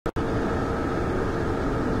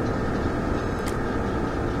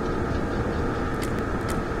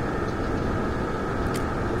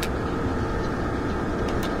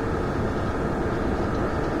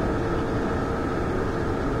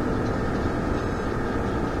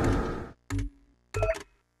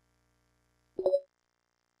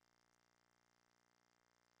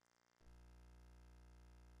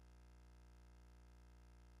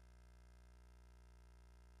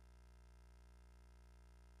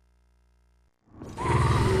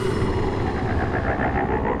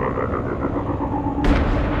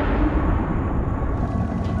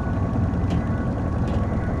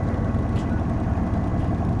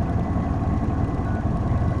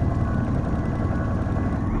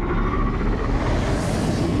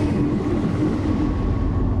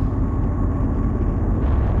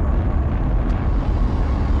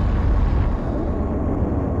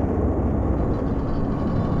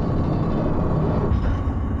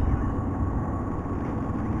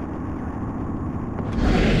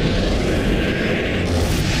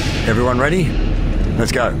Everyone ready?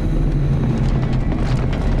 Let's go.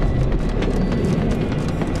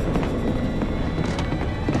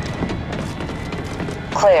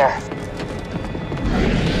 Clear.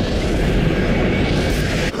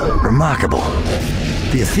 Remarkable.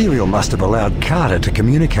 The Ethereal must have allowed Carter to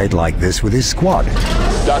communicate like this with his squad.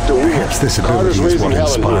 Dr. Weir, Perhaps this Carter's ability is raising what hell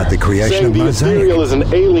in inspired here, the creation saying of the Mosaic. Ethereal is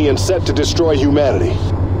an alien set to destroy humanity.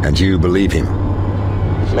 And you believe him?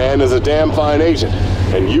 Man is a damn fine agent,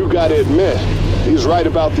 and you gotta admit, he's right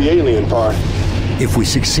about the alien part. If we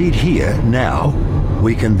succeed here, now,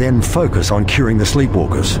 we can then focus on curing the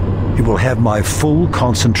sleepwalkers. It will have my full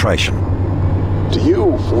concentration. Do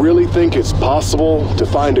you really think it's possible to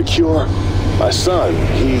find a cure? My son,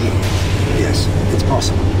 Yes, it's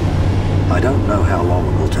possible. I don't know how long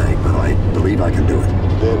it will take, but I believe I can do it.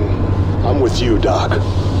 Then I'm with you, Doc.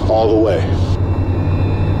 All the way.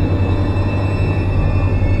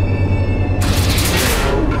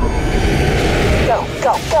 Go,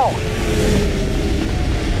 go, go!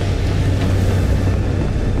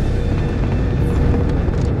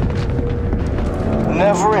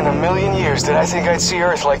 Never in a million years did I think I'd see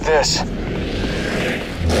Earth like this.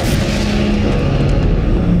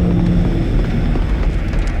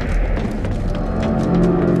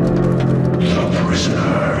 The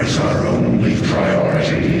prisoner is our only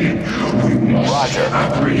priority. We must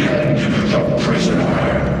apprehend the prisoner.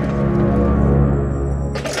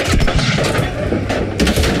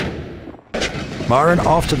 Myron,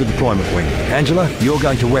 off to the deployment wing. Angela, you're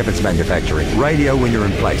going to weapons manufacturing. Radio when you're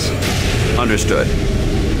in place. Understood.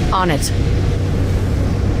 On it.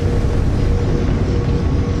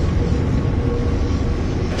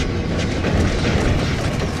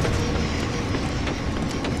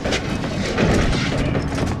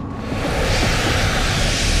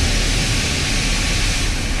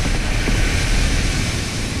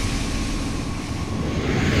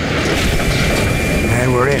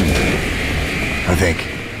 And we're in, I think.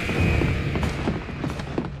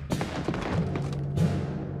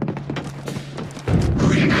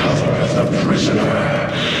 Recover the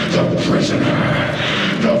prisoner. The prisoner.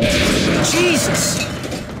 The prisoner. Jesus!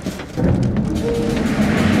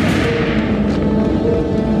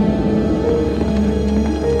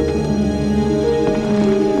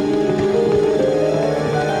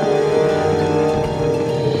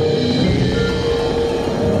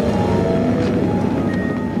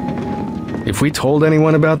 If we told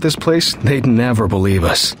anyone about this place, they'd never believe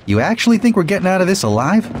us. You actually think we're getting out of this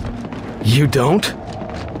alive? You don't?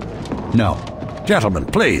 No. Gentlemen,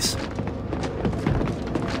 please.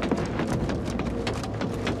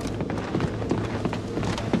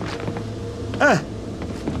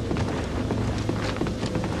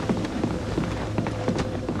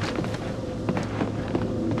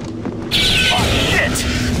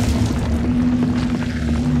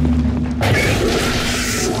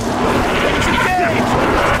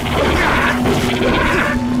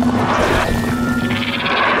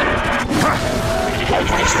 I've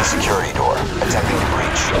reached the security door, attempting to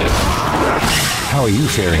breach. How are you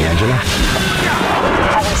faring, Angela?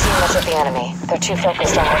 Haven't seen much of the enemy. They're too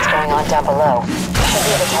focused on what's going on down below. Should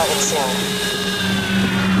be at the target soon.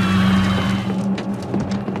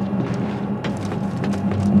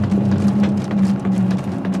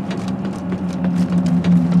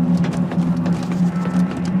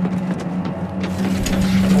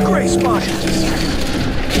 Great spot!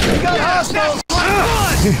 Got hostiles!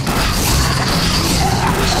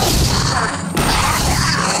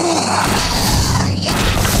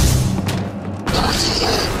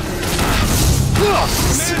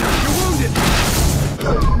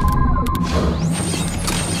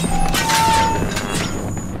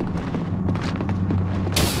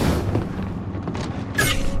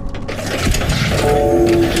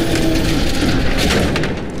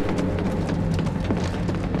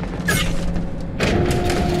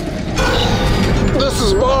 This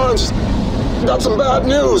is Barnes. Got some bad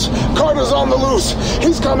news. Carter's on the loose.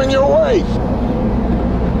 He's coming your way.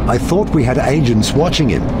 I thought we had agents watching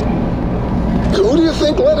him. Who do you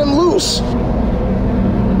think let him loose?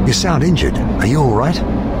 You sound injured. Are you all right?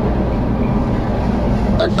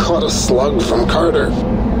 I caught a slug from Carter.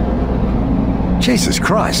 Jesus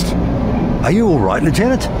Christ. Are you all right,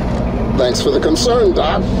 Lieutenant? Thanks for the concern,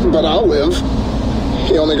 Doc, but I'll live.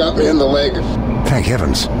 He only got me in the leg. Thank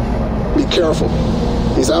heavens. Be careful.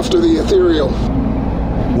 He's after the Ethereal.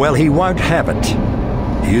 Well, he won't have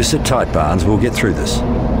it. You sit tight, Barnes. We'll get through this.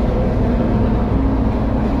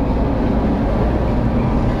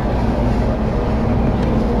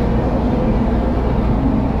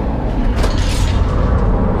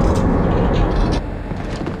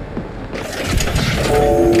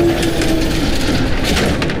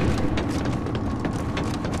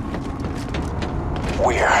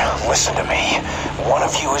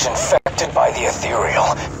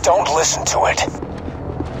 Don't listen to it.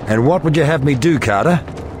 And what would you have me do, Carter?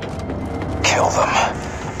 Kill them.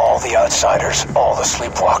 All the outsiders, all the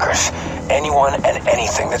sleepwalkers, anyone and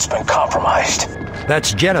anything that's been compromised.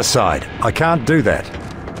 That's genocide. I can't do that.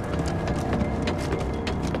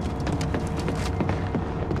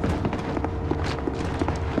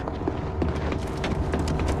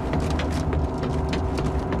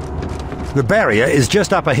 The barrier is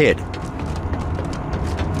just up ahead.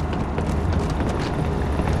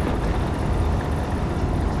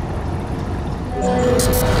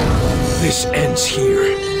 This ends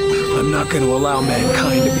here. I'm not going to allow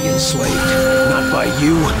mankind to be enslaved. Not by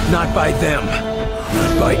you, not by them,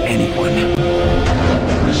 not by anyone.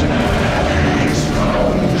 Prisoner is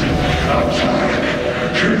found.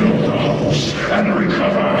 Attack. Kill the host and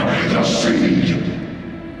recover the seed.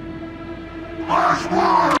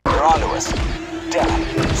 They're onto us.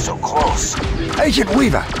 Damn, so close. Agent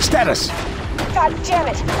Weaver, status. God damn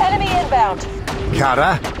it! Enemy inbound!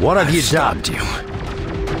 Carter, what have you done? Stopped you.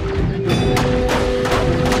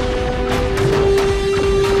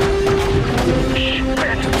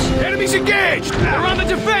 Phantoms! Enemies engaged! They're on the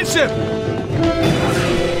defensive!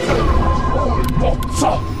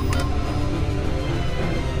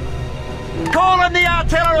 Call in the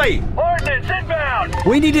artillery! Ordnance inbound!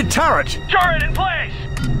 We need a turret! Turret in place!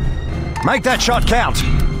 Make that shot count!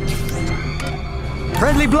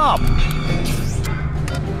 Friendly blob!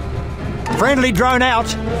 Friendly drone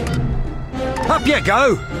out! Up you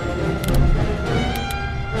go!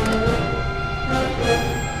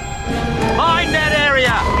 Mine that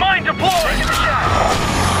area! Mine deployed! Taking the shot!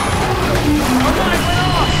 Our mine went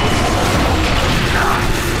off!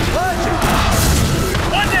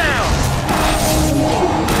 One down!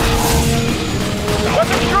 Let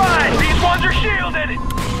them try! These ones are shielded!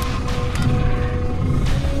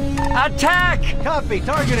 Attack! Copy,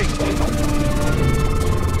 targeting.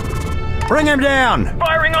 Bring him down!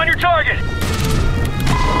 Firing on your target!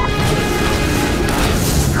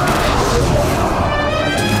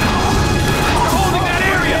 Holding that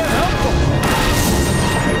area!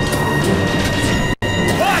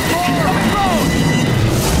 Watch! Coming road!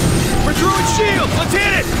 We're through its shield! Let's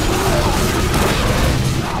hit it!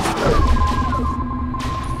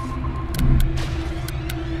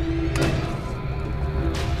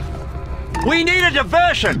 We need a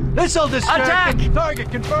diversion! This'll distract Attack! him. Target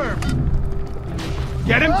confirmed.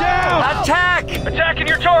 Get him down! Attack! Attacking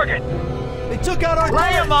your target! They took out our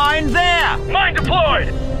Lay a mine there! Mine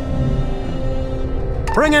deployed!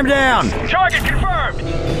 Bring him down! Target confirmed!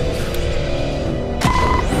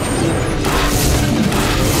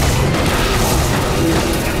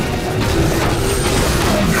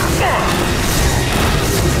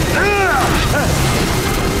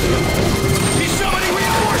 He's summoning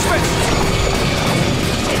reinforcements!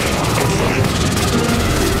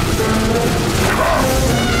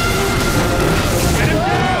 Get him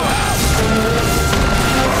down!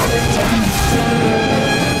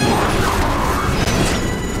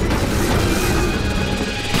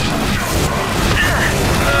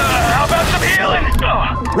 How about some healing?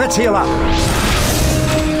 Let's heal up!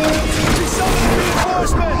 He's summoning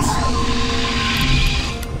reinforcements.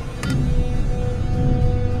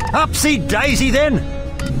 Upsy daisy then!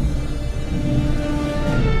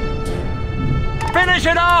 Finish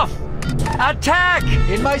it off! Attack!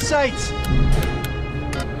 In my sights.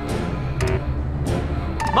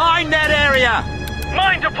 Mine that area!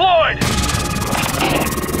 Mine deployed!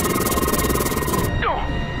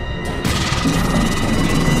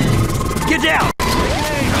 Get down!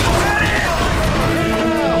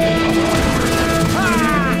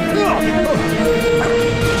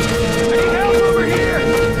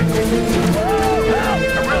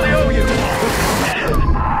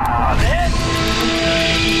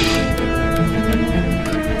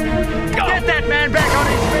 Get that man back on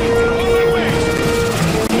his feet!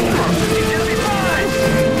 He's gonna be fine!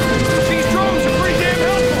 These drones are pretty damn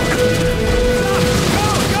helpful!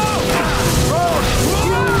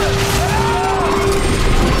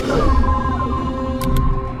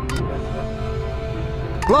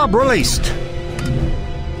 Glob released!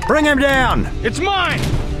 Bring him down! It's mine!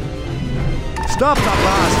 Stop the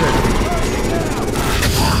bastard!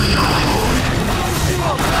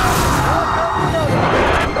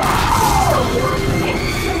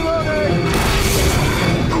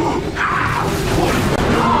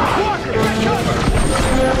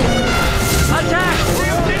 Attack!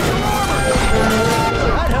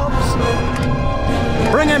 That helps.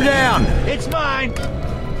 Bring him down! It's mine.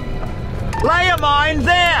 Lay a mine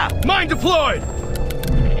there! Mine deployed!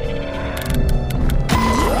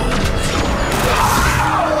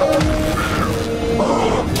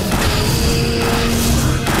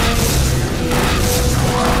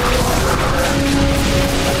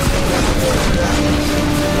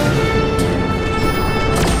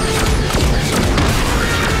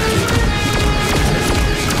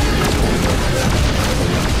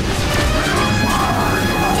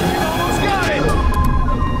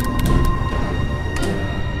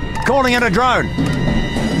 Calling in a drone.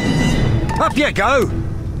 Up you go.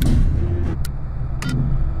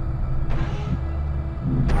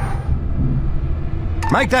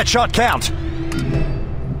 Make that shot count.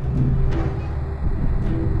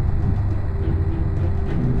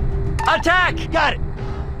 Attack! Got it.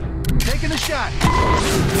 Taking a shot.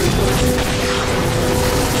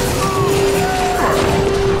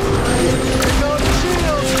 There goes the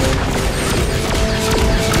shield.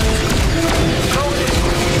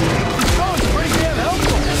 It's pretty damn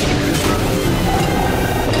helpful.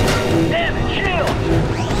 Damn it, shield!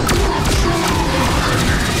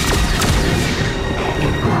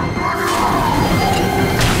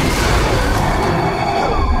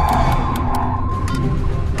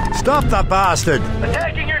 Stop the bastard.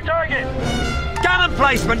 Attacking your target! Gun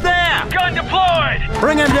emplacement there. Gun deployed!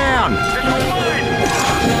 Bring him down. This one's mine!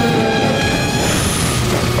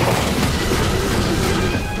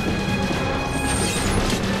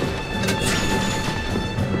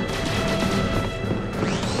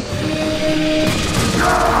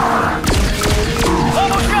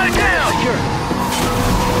 Almost got it down!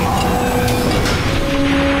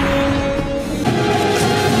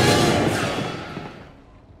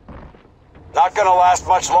 Not gonna last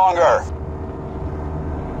much longer.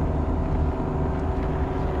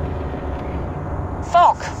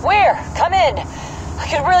 Faulke, where? Come in. I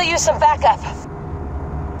could really use some backup.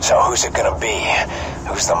 So who's it gonna be?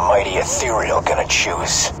 Who's the mighty ethereal gonna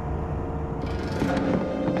choose?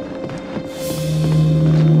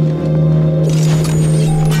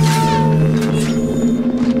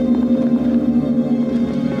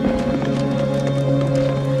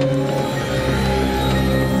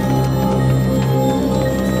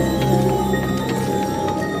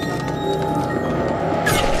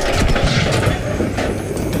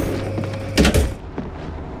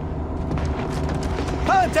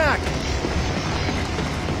 Contact!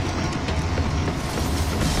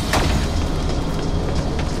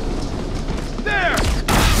 There!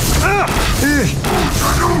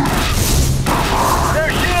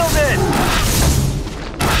 They're shielded!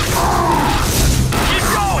 Keep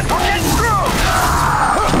going! We're getting through!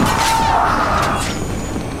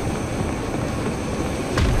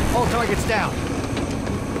 All targets down.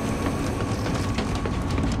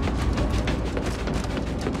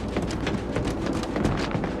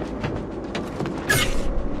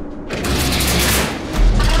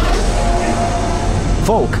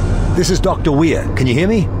 Faulke, this is Dr. Weir. Can you hear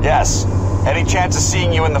me? Yes. Any chance of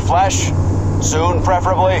seeing you in the flesh? Soon,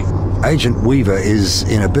 preferably? Agent Weaver is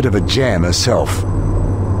in a bit of a jam herself.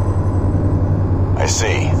 I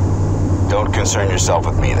see. Don't concern yourself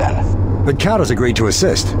with me then. But Carter's agreed to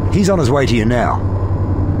assist. He's on his way to you now.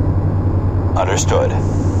 Understood.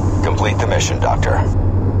 Complete the mission, Doctor.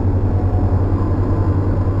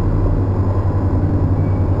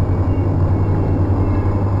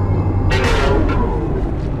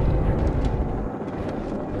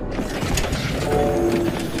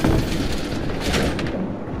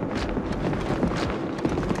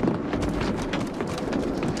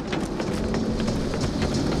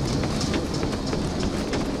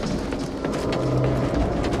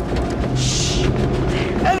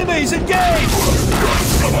 Enemies engaged!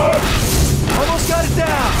 Almost got it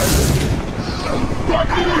down!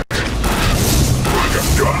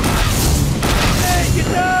 Hey, get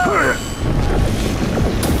down!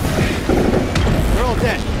 They're all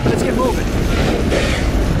dead. Let's get moving.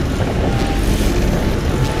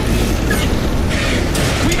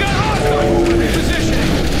 We got hostiles in position!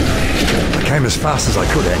 I came as fast as I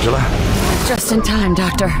could, Angela. Just in time,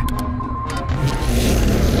 Doctor.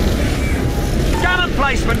 Gun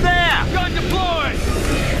emplacement there! Gun deployed!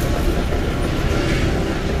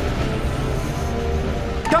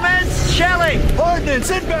 Commence shelling! Ordnance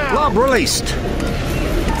inbound! Lob released.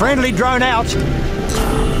 Friendly drone out.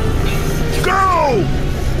 Go!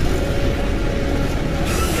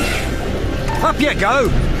 Up you go!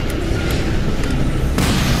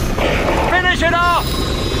 Finish it off!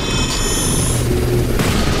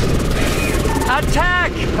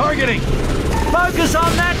 Attack! Targeting! Focus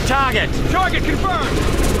on that target! Target confirmed!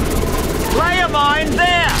 Lay a mine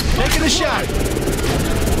there! Taking a shot!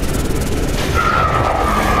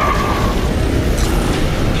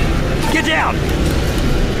 Get down!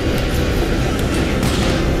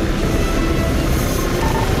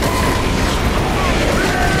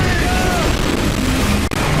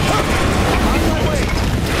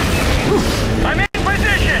 I'm in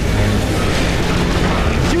position!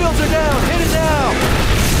 Shields are down! Hit it now!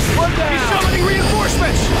 One down! He's summoning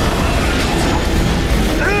reinforcements!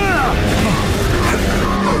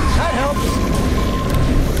 That helps!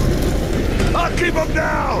 Keep him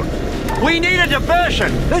down! We need a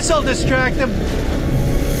diversion! This'll distract him.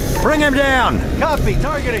 Bring him down! Copy,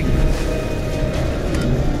 targeting.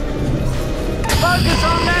 Focus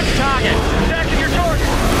on that target! Attacking your target!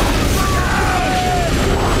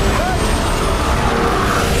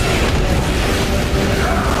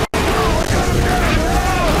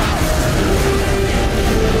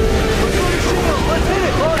 Let's hit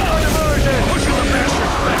it! Pushing the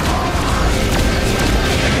bastards back!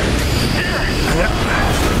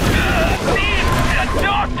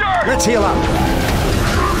 Doctor! Let's heal up.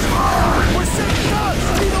 We're sending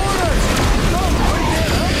guns! Need orders! Come, bring it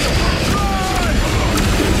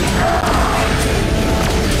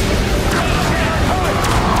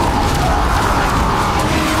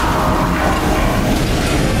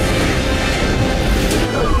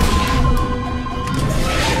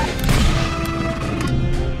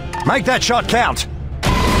Make that shot count.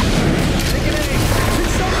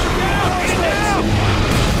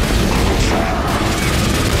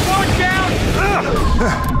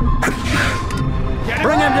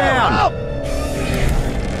 Bring him down!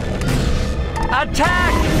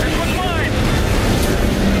 Attack! This one's mine!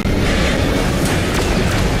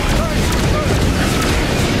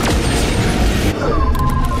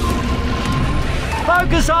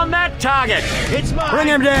 Focus on that target! It's mine! Bring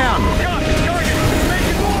him down! Target! Make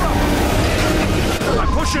it more! I'm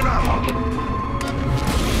pushing up!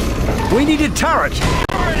 We need a turret!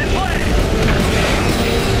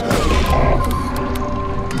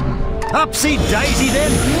 Upsy daisy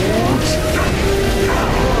then!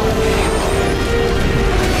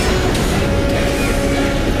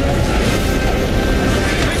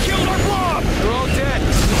 They killed our blob! They're all dead!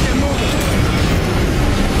 Let's get moving!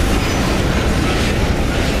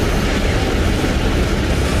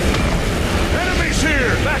 Enemies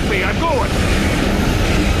here! Back me, I'm going!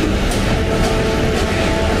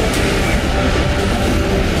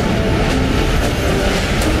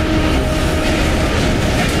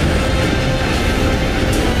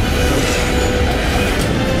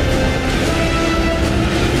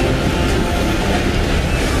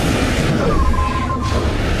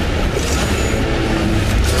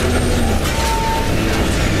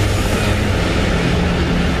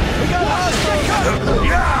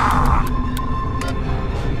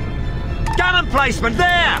 Gun emplacement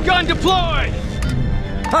there! Gun deployed!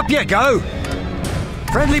 Up you go!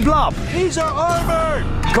 Friendly blob! These are armored!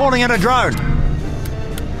 Calling in a drone!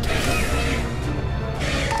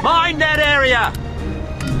 Mine that area!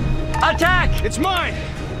 Attack! It's mine!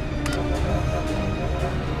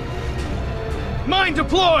 Mine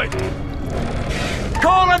deployed!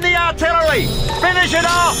 Call in the artillery! Finish it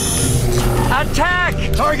off!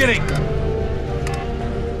 Attack! Targeting!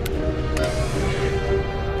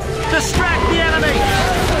 Distract the enemy!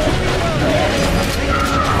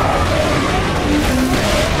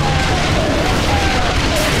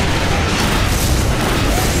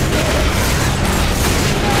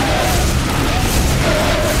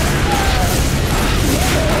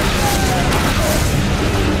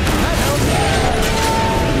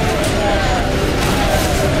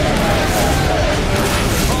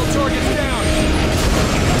 All targets down!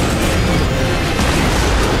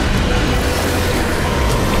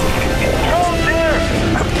 Drones there!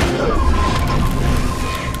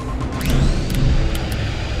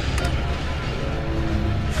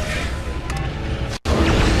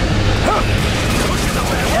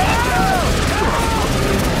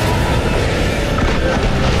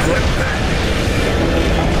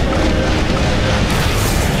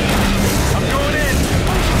 I'm going in!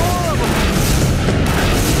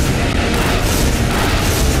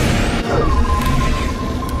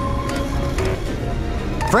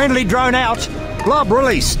 Friendly drone out! Blob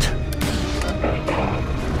released!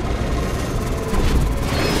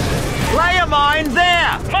 Lay a mine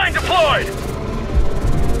there! Mine deployed!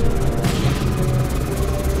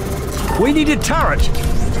 We need a turret!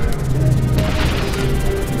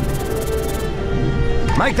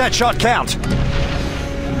 Make that shot count!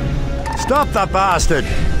 Stop the bastard!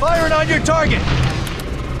 Firing on your target!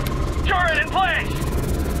 Turret in place!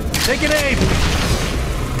 Take an aim!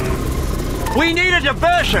 We need a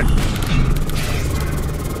diversion!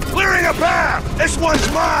 Clearing a path! This one's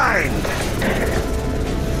mine!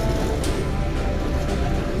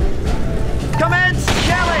 Commence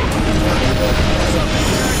shelling!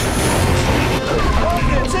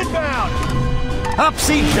 Targets inbound!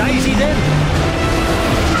 Upsy daisy then!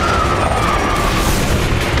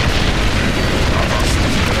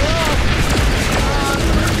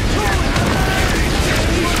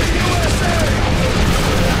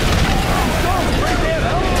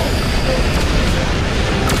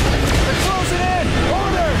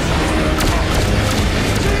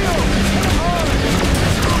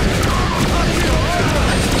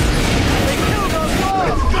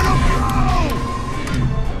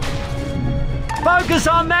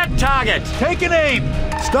 target! Take an aim!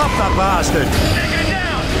 Stop the bastard! Take it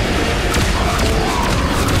down!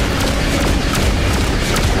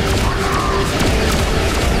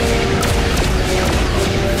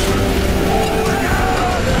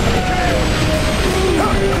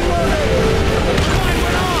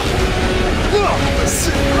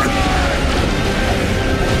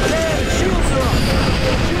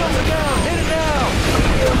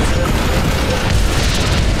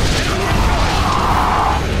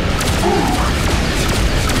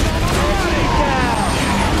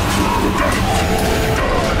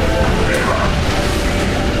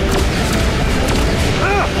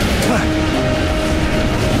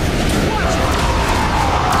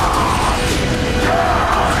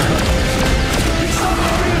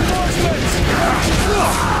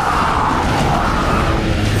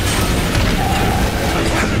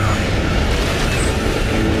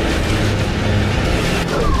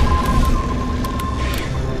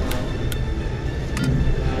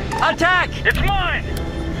 Attack! It's mine!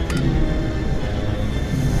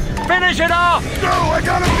 Finish it off! Go! I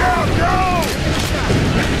got him down! Go!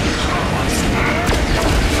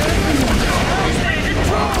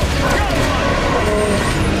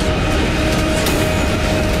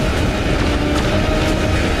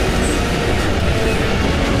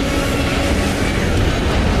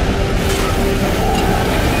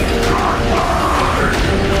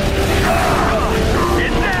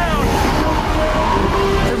 Get down!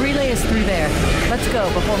 The relay is through there. Let's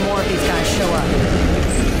go before more of these guys show up.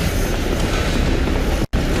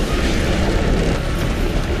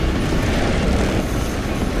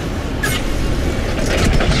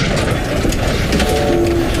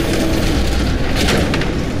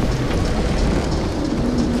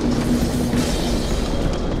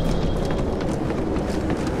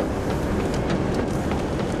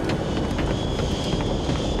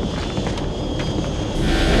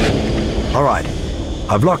 All right.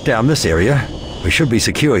 I've locked down this area. We should be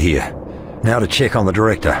secure here. Now to check on the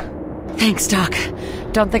director. Thanks, Doc.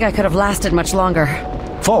 Don't think I could have lasted much longer.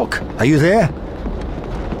 Faulke, are you there?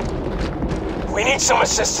 We need some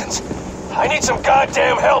assistance. I need some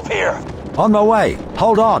goddamn help here. On my way.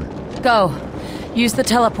 Hold on. Go. Use the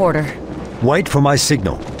teleporter. Wait for my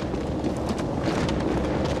signal.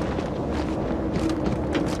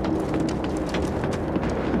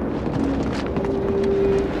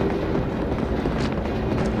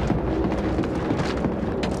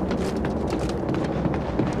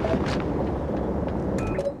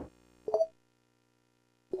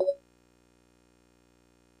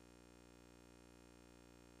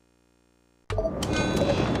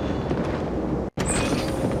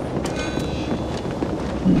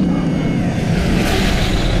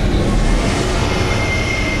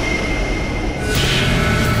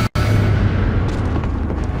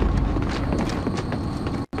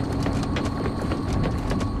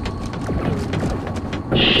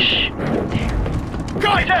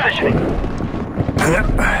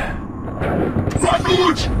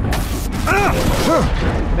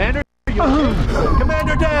 Commander, you okay?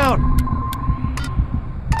 Commander down!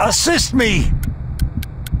 Assist me!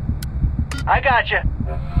 I got you.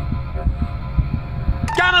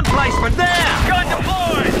 Gun emplacement there! Gun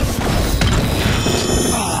deployed!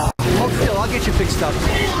 Hold still, I'll get you fixed up.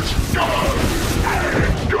 Commander,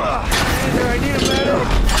 I need a medic.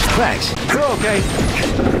 Thanks. You're okay.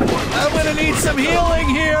 I'm gonna need some healing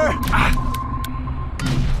here.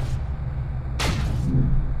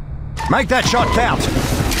 Make that shot count.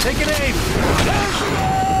 Take an aim.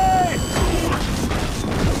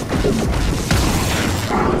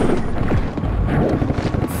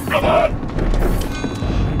 Come on.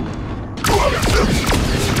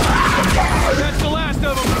 That's the last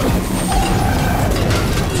of them.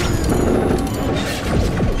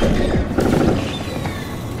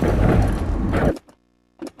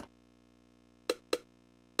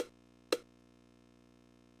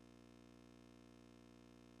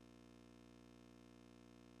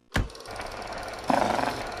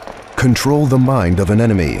 Control the mind of an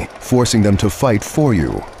enemy, forcing them to fight for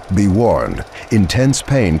you. Be warned, intense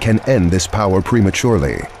pain can end this power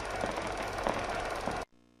prematurely.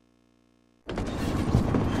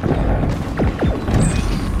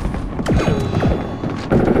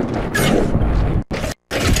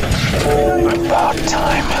 About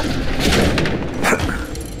time.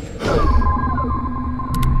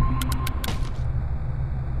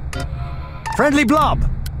 Friendly blob!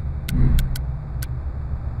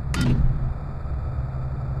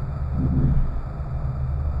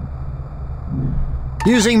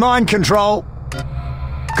 Using mind control.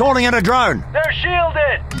 Calling in a drone. They're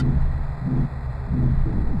shielded!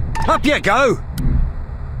 Up you go!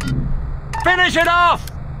 Finish it off!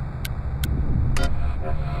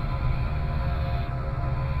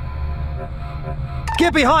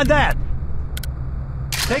 Get behind that!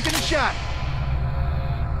 Taking a shot.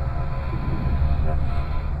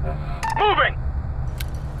 Moving!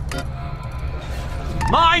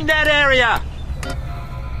 Mine that area!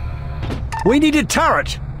 We need a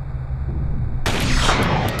turret!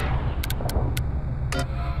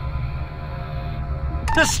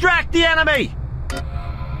 Distract the enemy!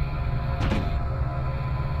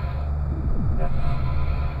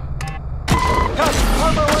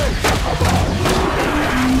 On my way!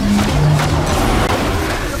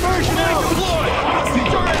 Diversion out! Deployed!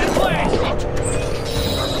 Turret in place!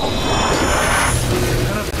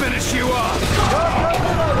 Gonna finish you off!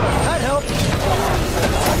 That helped!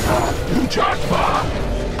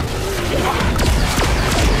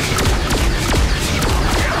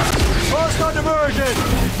 Lost on diversion!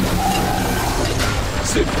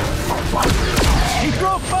 He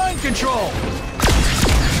broke mind control!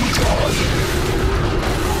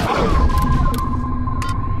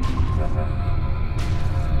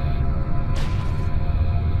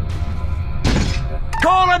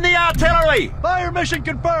 Call in the artillery! Fire mission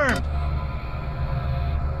confirmed!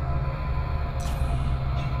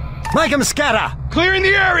 Make them scatter! Clearing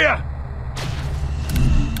the area!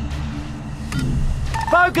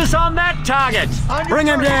 Focus on that target! Bring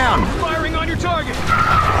him down! Firing on your target!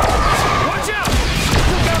 Watch out!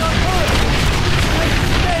 Look out on foot!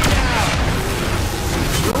 Stay down!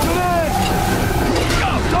 Moving in!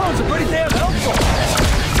 Drones are pretty damn helpful!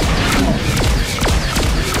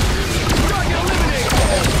 Target eliminated!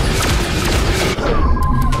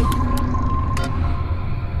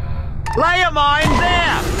 Lay a mine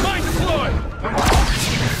there! Mine deployed!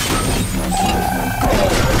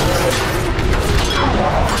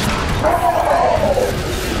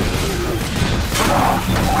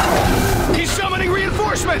 He's summoning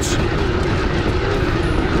reinforcements!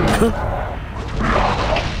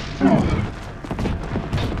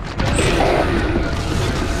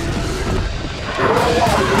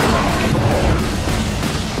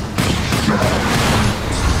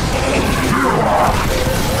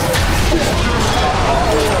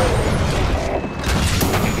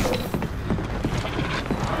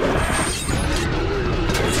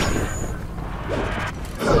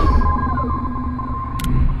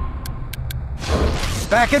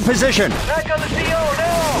 Back in position! Back on the CO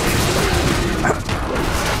now!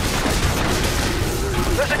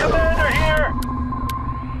 There's a commander here!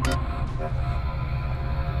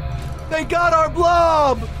 They got our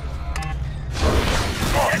blob!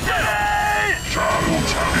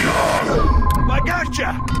 I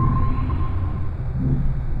gotcha!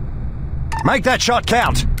 Make that shot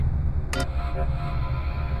count!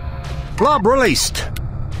 Blob released!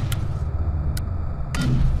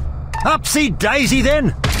 Upsy daisy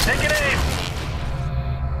then! Take an aim!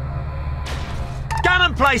 Gun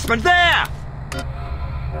emplacement there!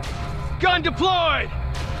 Gun deployed!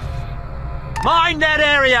 Mine that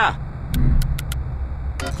area!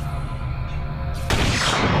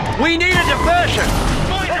 We need a diversion!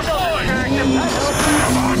 Mine deployed!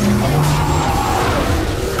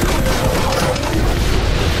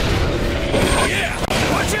 Yeah!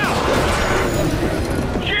 Watch out!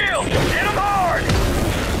 Shield! Hit him hard!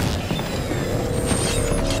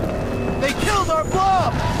 They killed our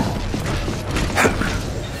blob!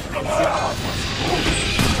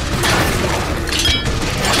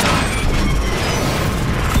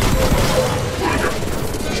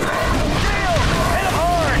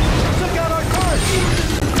 Took out our cart!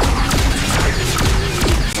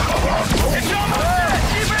 It's almost dead!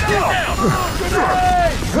 Keep it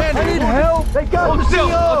up! Grenade! I need help! They got Hold the still!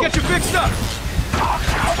 CO! I'll get you fixed up!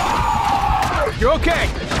 You're okay!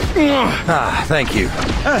 Ah, thank you.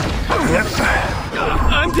 I'm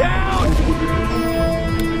down!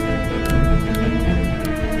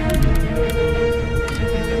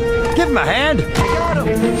 Give him a hand! Got him!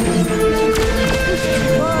 This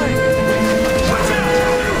is mine! Watch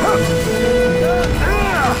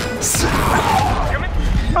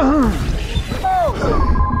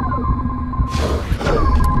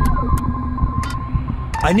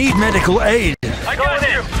I need medical aid. I got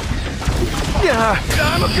you! Yeah,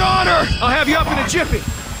 I'm a goner! I'll have you up in a jiffy!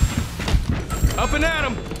 Up and at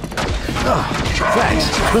him! Thanks.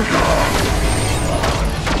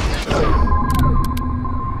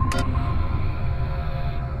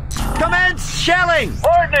 Commence shelling!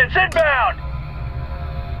 Ordnance inbound!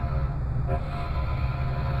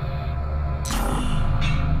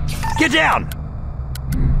 Get down!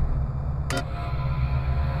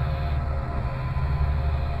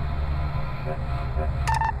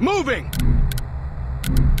 Moving!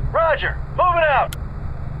 Roger, moving out!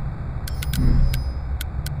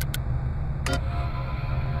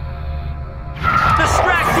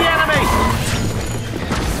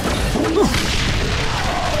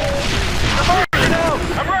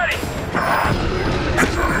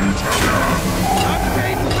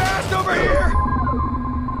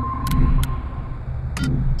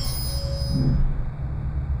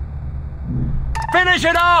 Finish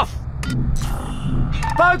it off!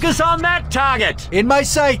 Focus on that target! In my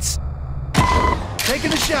sights!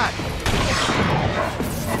 Taking a shot!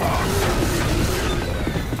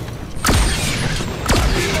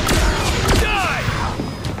 Die!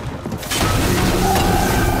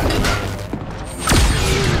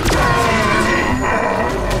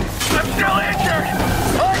 I'm still injured!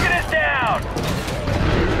 Target is down!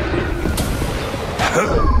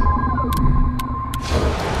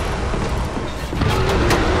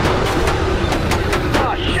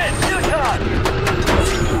 Oh shit, Newton!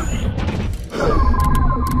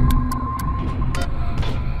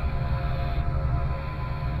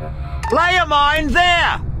 Lay a mine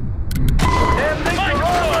there! Damn things are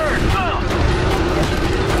armored!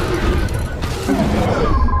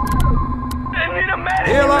 I need a medic!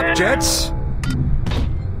 Heal up, Jets!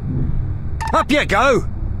 Up you go!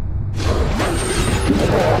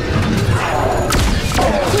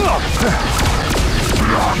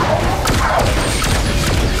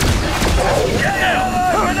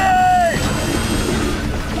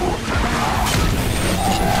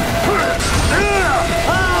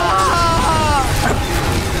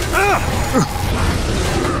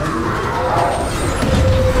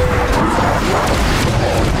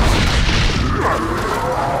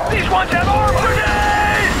 These ones have armor!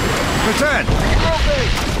 Grenade! Return!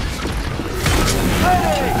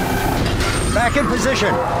 Back in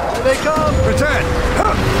position! Here they come! Return!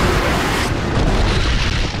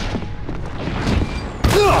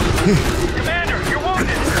 Commander, you're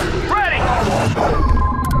wounded! Ready!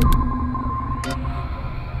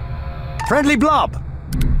 Friendly blob!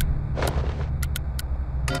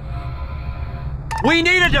 We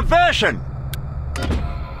need a diversion!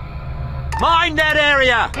 Mine that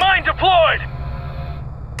area! Mine deployed!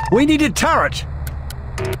 We need a turret!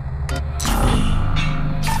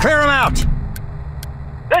 Clear them out!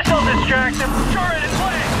 This'll distract them! Turret in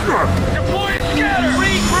place! Deploy and scatter!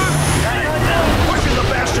 Regroup! Pushing the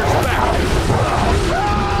bastards back!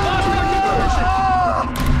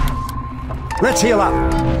 Let's heal up!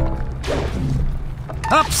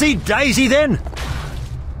 Upsy daisy then!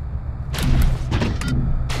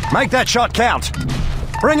 Make that shot count!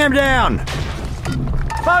 Bring him down!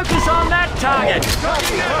 Focus on that target!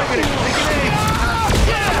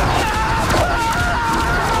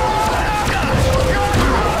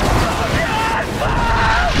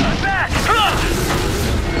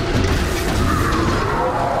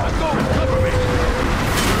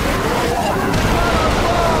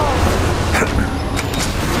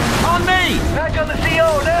 On me! Back on the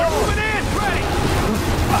CO now! Moving in! Ready!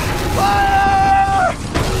 Fire!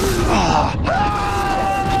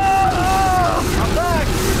 I'm back!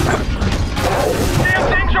 Damn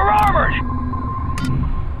things are armored!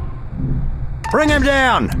 Bring him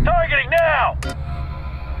down! Targeting now!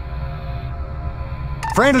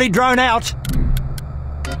 Friendly drone out!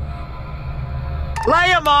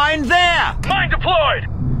 Lay a mine there! Mine deployed!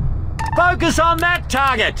 Focus on that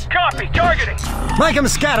target! Copy, targeting! Make them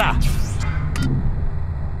scatter!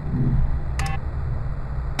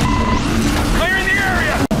 Clearing the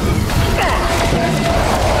area!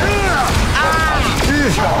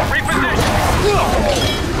 Reposition!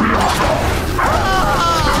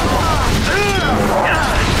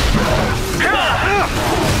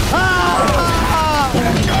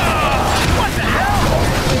 What the hell?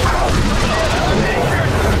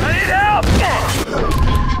 I need help!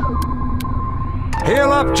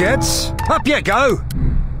 Heal up, Jets! Up you go!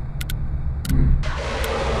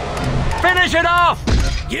 Finish it off!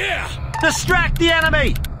 Yeah! Distract the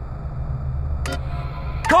enemy!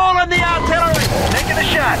 Call in the artillery! Taking a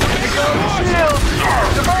shot! Here goes shield!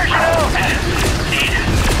 Diversion out! Mission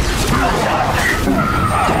confirmed!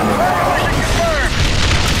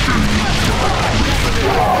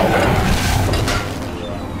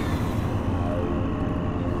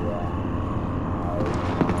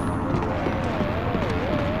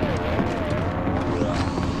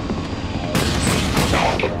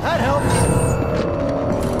 That helps!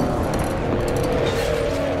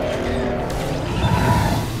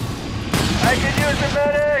 I can use a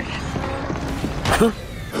medic!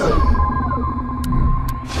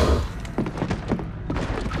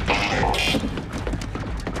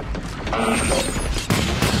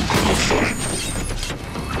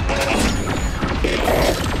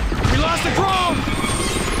 We lost the drone!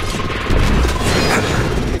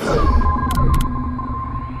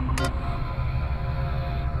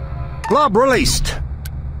 Blob released!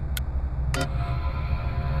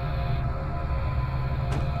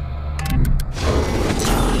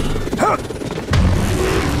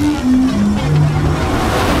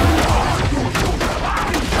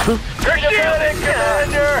 There's your medic,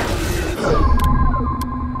 Commander!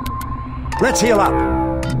 Let's heal up.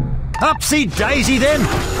 Upsy daisy then.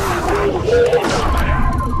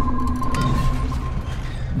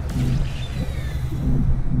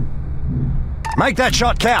 Make that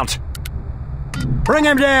shot count. Bring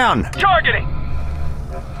him down. Targeting.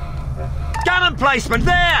 Gun emplacement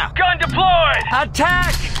there. Gun deployed.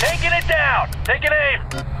 Attack. Taking it down. Taking aim.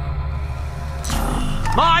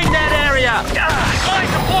 Mine that area. Mine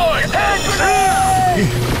deployed.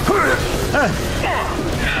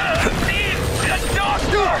 Hand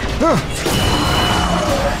doctor.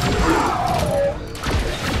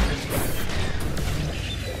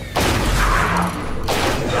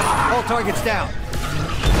 All targets down.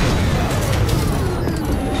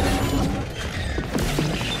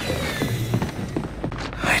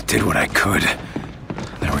 I did what I could.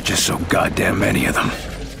 There were just so goddamn many of them.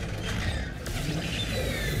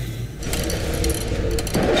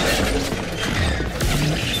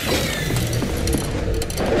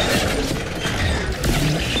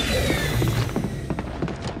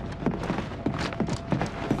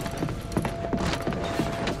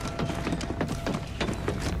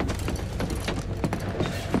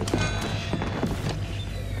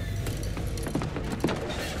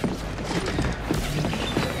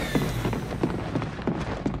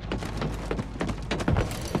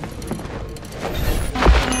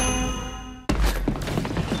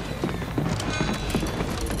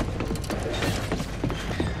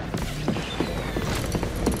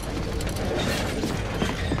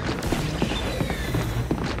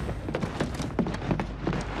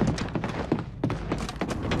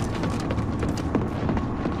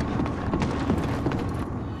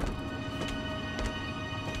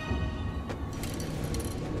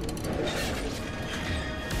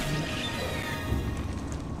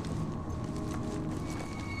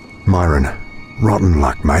 Myron, rotten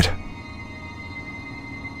luck, mate.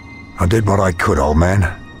 I did what I could, old man.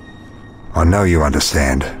 I know you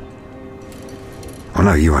understand. I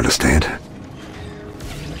know you understand.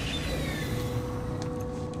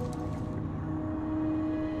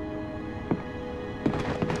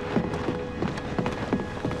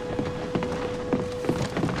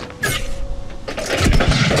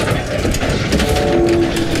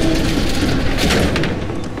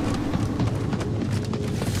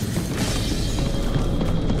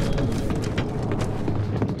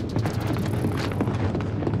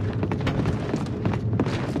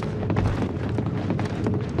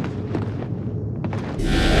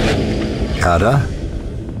 Carter?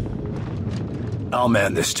 I'll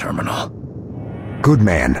man this terminal. Good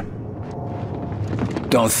man.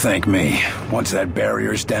 Don't thank me. Once that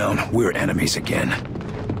barrier's down, we're enemies again.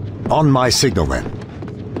 On my signal, then.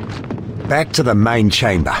 Back to the main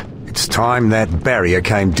chamber. It's time that barrier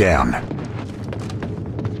came down.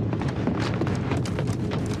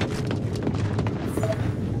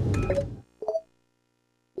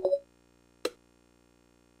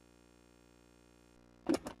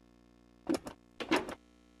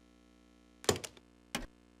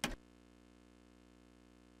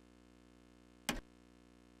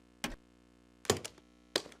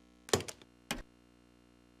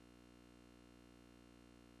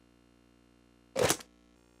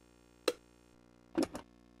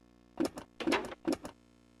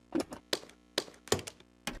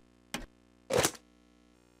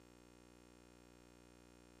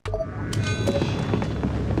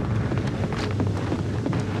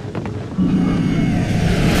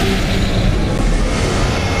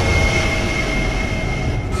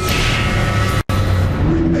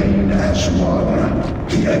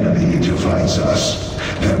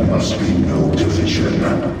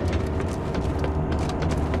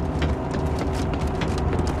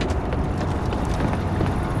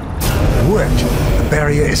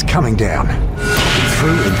 Is coming down.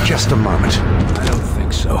 Through in just a moment. I don't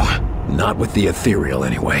think so. Not with the ethereal,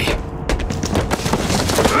 anyway.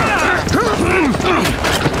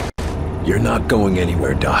 You're not going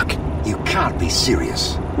anywhere, Doc. You can't be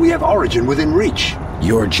serious. We have Origin within reach.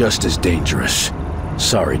 You're just as dangerous.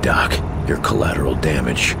 Sorry, Doc. You're collateral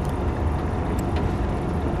damage.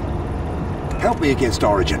 Help me against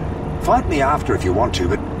Origin. Fight me after if you want to,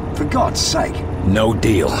 but for God's sake. No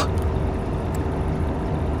deal.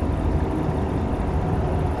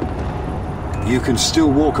 You can still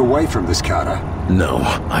walk away from this, Carter. No,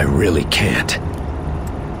 I really can't.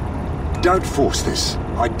 Don't force this.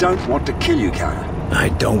 I don't want to kill you, Carter. I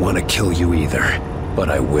don't want to kill you either, but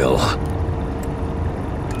I will.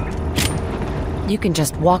 You can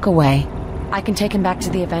just walk away. I can take him back to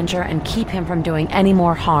the Avenger and keep him from doing any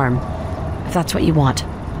more harm. If that's what you want.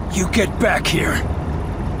 You get back here!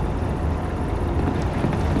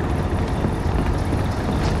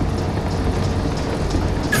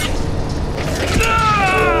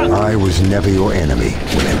 is never your enemy,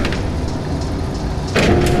 William.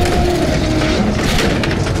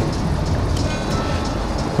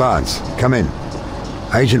 Barnes, come in.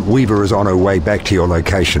 Agent Weaver is on her way back to your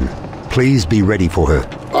location. Please be ready for her.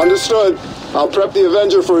 Understood. I'll prep the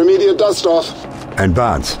Avenger for immediate dust-off. And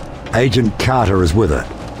Barnes, Agent Carter is with her.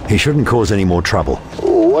 He shouldn't cause any more trouble.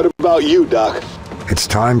 What about you, Doc? It's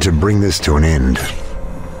time to bring this to an end.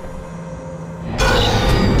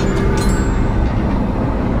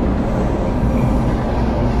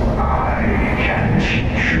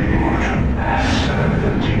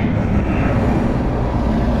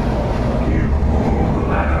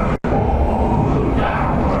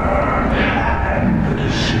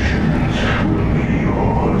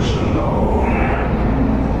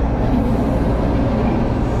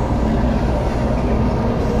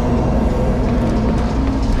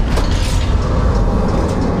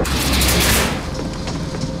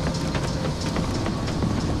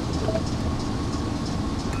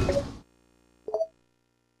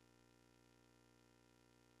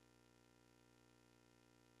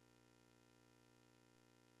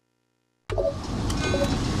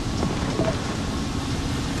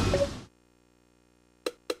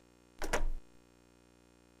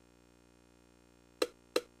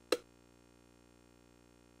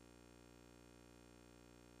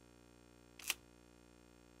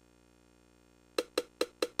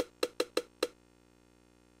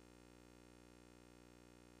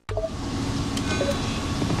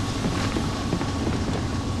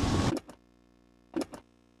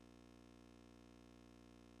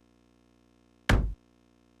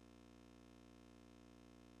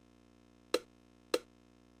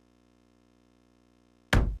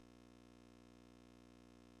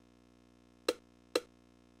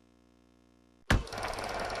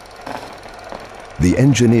 The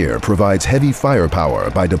engineer provides heavy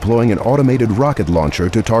firepower by deploying an automated rocket launcher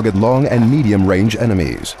to target long and medium-range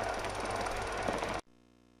enemies.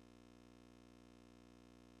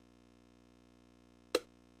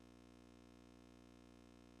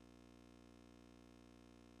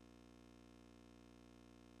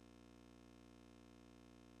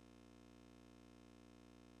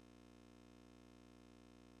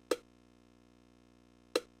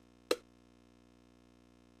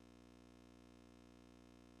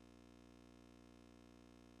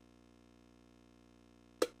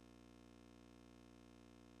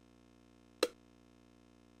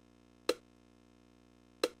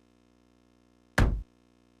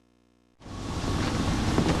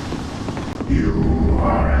 You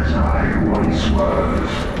are as I once was,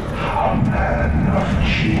 a man of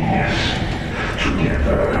genius.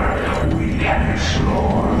 Together, we can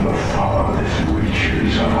explore the farthest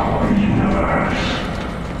reaches of our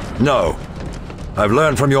universe. No. I've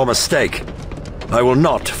learned from your mistake. I will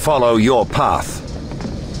not follow your path.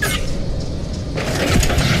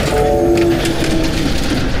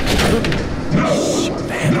 No!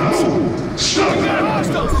 Stop that!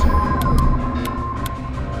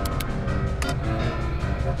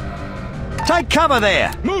 Take cover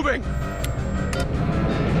there! Moving!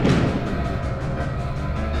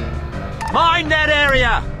 Mine that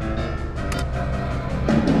area!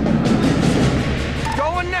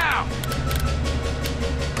 Going now!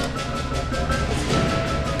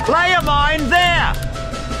 Lay a mine there!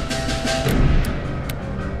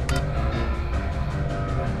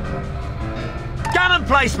 Gun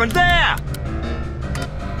emplacement there!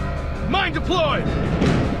 Mine deployed!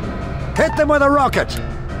 Hit them with a rocket!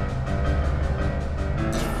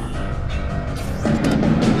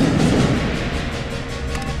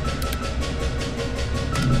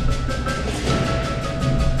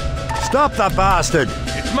 Stop the bastard!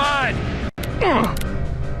 It's mine!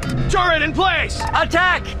 Turret in place!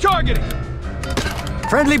 Attack! Targeting!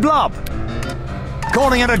 Friendly blob!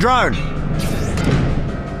 Calling it a drone!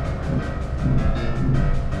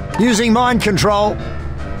 Using mind control!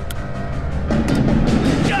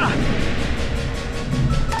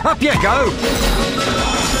 Up you go!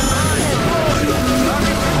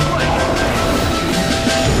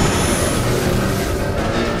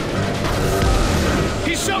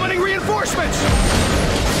 He's summoning reinforcements!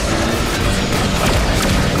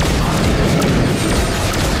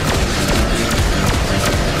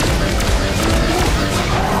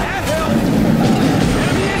 That helped!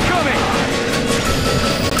 Enemy incoming!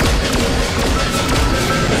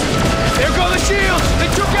 There go the shields! They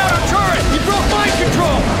took out our turret! He broke mind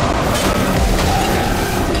control!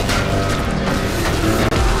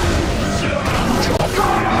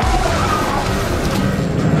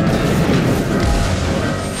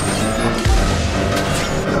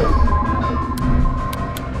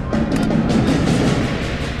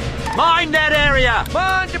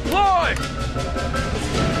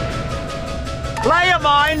 Lay a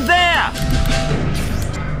mine there!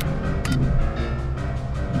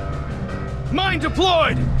 Mine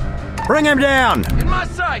deployed! Bring him down! In my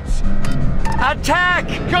sights! Attack!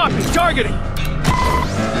 Copy, targeting!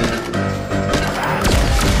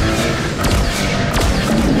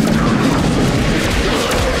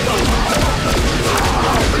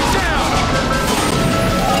 He's down!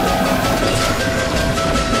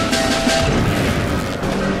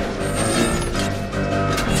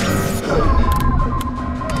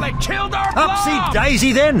 They killed our bomb! Upsy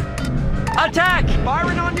daisy then! Attack!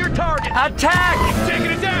 Firing on your target! Attack!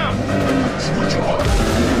 Taking it down!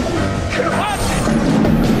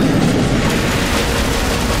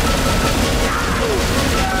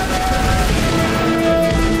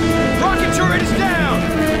 Rocket turret is down!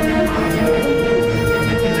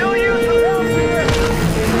 Still use some help here!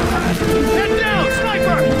 Head down,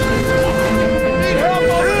 sniper! Need help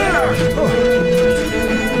over there!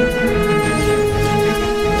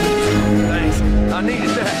 Thanks, I needed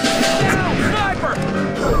that. Down, sniper!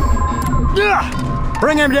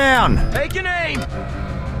 Bring him down! Taking aim!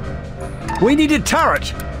 We need a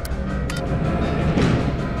turret!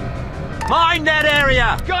 Mine that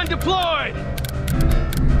area! Gun deployed!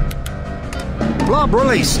 Blob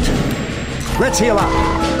released! Let's heal up!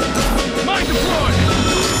 Mine deployed!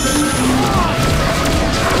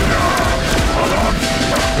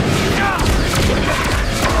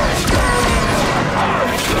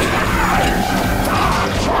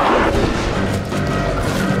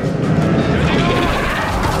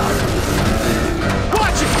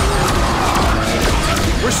 Watch it!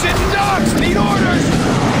 We're sitting ducks! Need orders!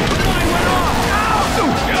 Mine went off!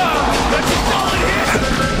 Ow! That's a solid hit!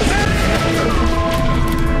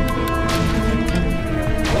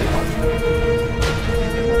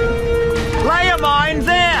 Lay a mine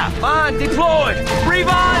there! Mine deployed!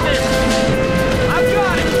 Revive it! I've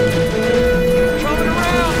got it! Coming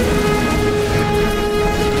around!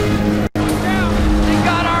 Down! They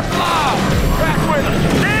got our plow! Back with us!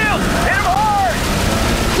 Neil! Hit him hard!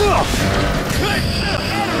 Good!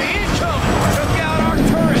 Enemy incoming! Took out our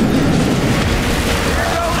turret! Here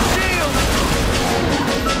goes shield!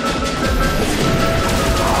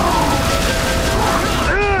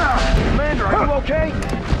 Commander, are you okay?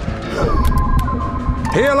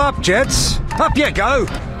 Heal up, Jets! Up you go!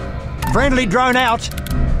 Friendly drone out!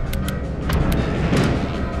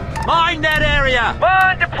 Mine that area!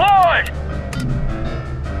 Mine deployed!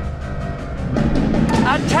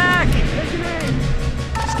 Attack!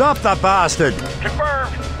 Stop the bastard!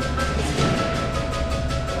 Confirmed.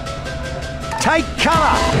 Take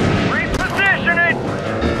cover! Repositioning!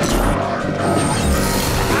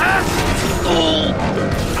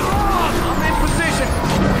 I'm in position!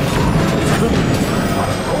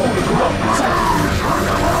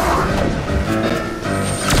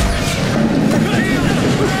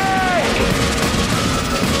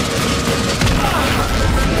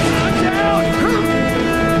 I'm down!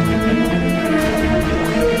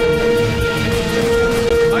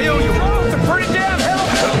 I owe you some pretty damn help!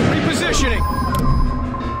 Repositioning!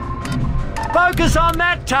 Focus on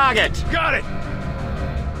that target! Got it!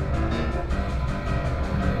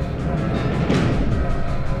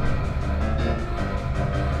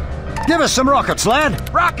 Give us some rockets, lad!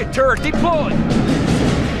 Rocket turret deployed!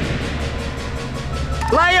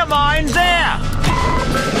 Lay a mine there!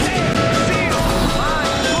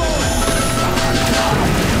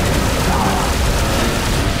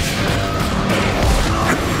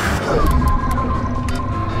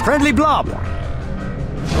 Friendly blob!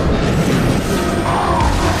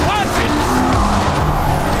 Watch it!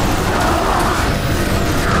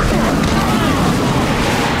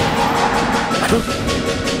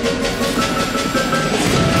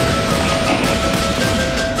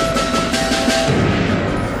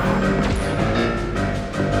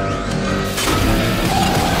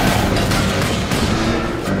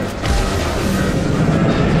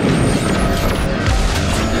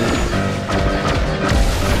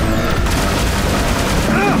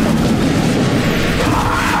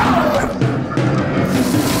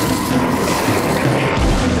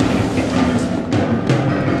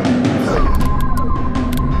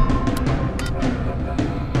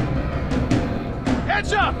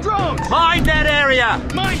 Heads up! Drones! Mine that area!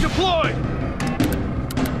 Mine deployed!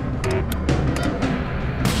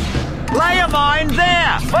 Lay a mine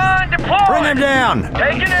there! Mine deployed! Bring him down!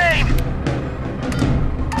 Taking aim!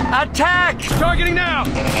 Attack! Targeting now!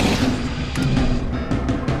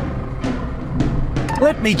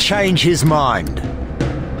 Let me change his mind.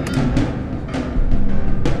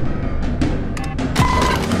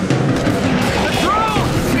 The drone!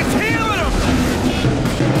 It's healing him!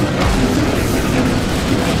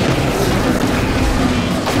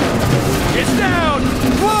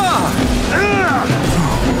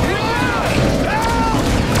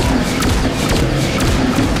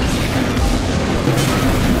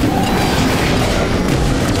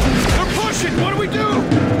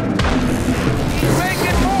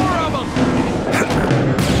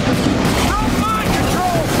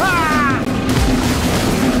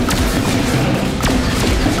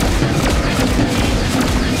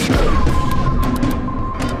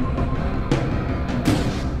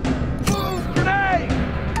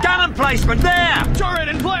 there! Turret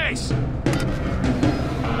in place!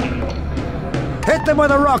 Hit them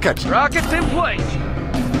with a rocket! Rockets in place!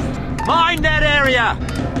 Mine that area!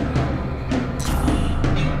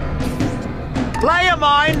 Lay a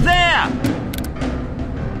mine there!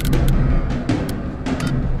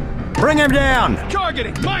 Bring him down!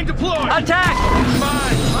 Targeting! Mine deployed! Attack!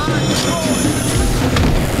 Mine deployed!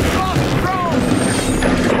 Lost drone!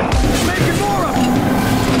 Making more of them!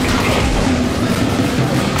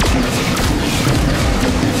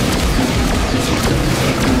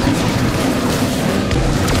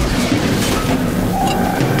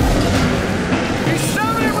 He's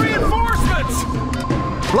summoning reinforcements!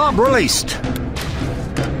 Blob released.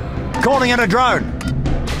 Calling in a drone.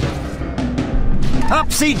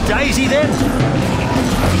 Upsy daisy then.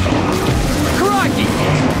 Crikey!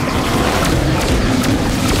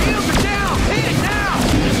 Shields are down! Hit it now!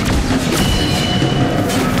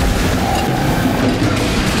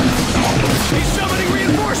 He's summoning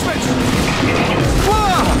reinforcements!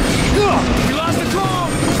 Whoa! We lost the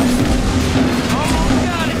drone! Almost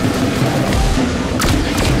got it!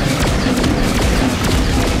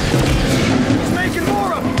 He's making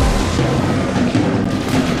more of them!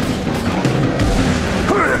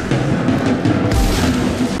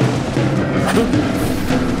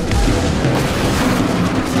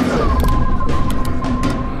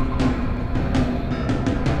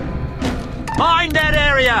 Mine that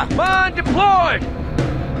area! Mine deployed!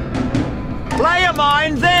 Lay a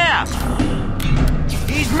mine there!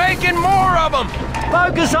 He's making more of them!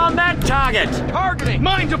 Focus on that target! Targeting!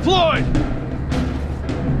 Mine deployed!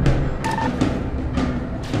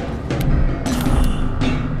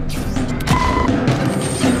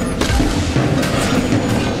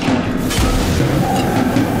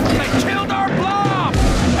 They killed our blob!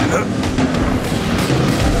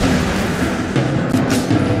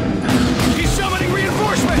 He's summoning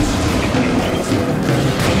reinforcements!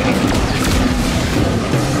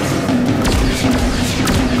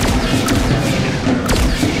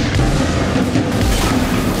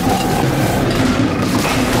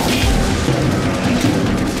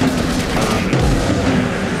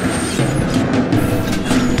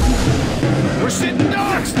 We're sitting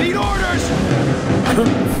ducks! Need orders!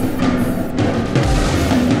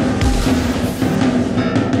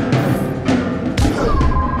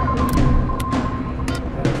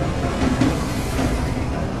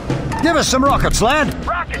 Give us some rockets, lad!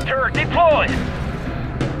 Rocket turret deployed!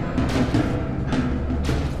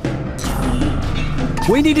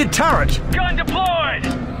 We need a turret! Gun deployed!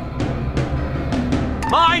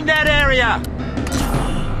 Mine that area!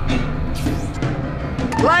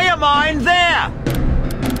 Lay a mine there!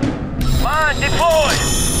 Mine deployed!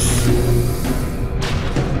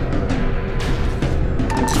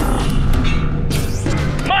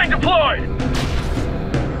 Mine deployed!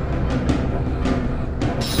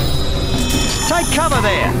 Take cover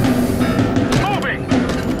there! Moving!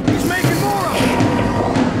 He's making more of them!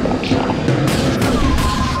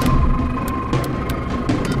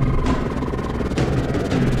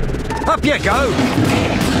 Up you go!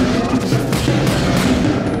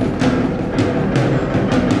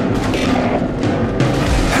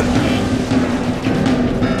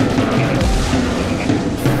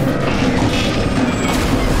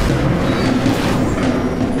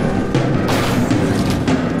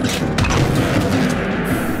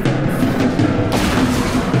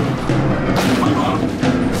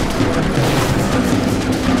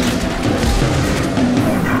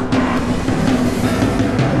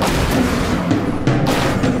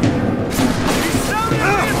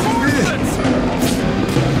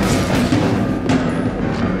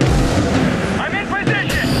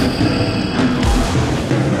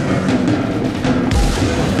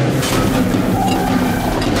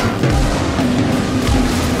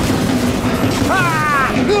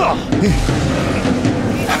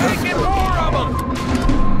 Taking more of them!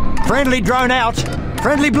 Friendly drone out!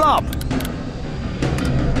 Friendly blob!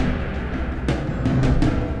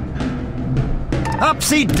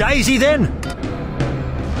 Upsy daisy then!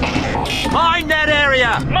 Mine that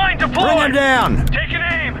area! Mine deployed! Bring him down! Taking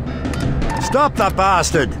aim! Stop the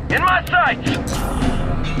bastard! In my sights!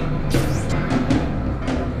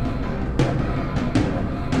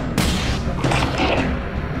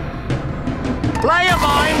 Lay a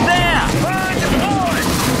mine there! Mine deployed!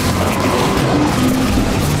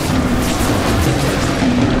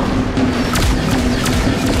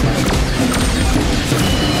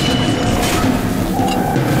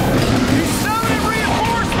 He's summoning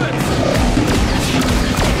reinforcements!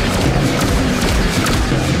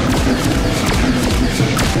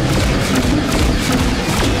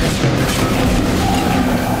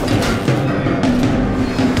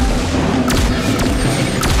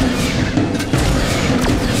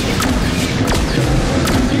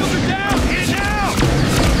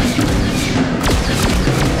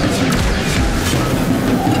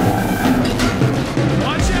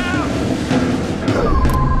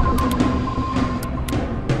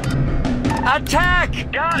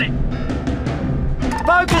 Attack! Got it!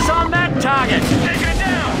 Focus on that target! Taking it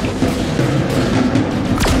down!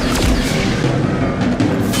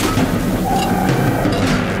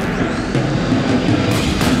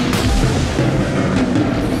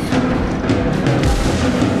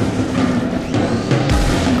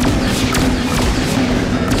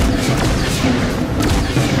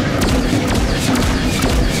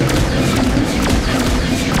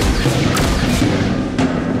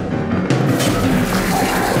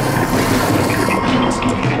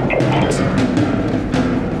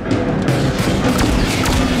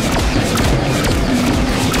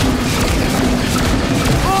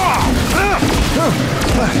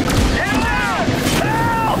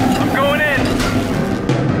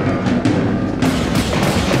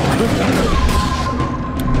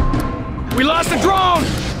 We lost the drone!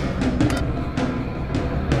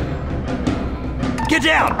 Get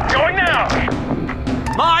down! Going now!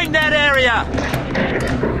 Mine that area!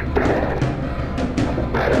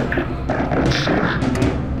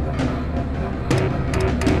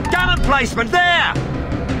 Gun emplacement there!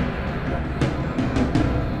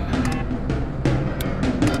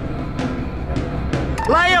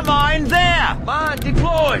 Lay a mine there! Mine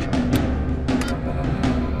deployed!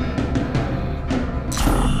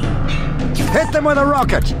 Hit them with a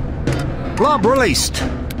rocket! Blob released!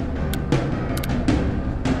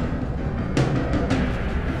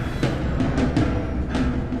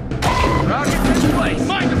 Rocket in place!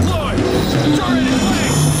 Mine deployed! Turret in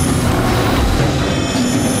place!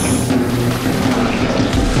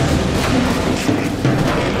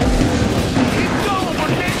 Keep going,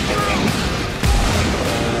 we're getting through!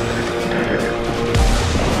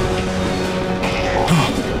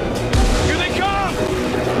 Here they come!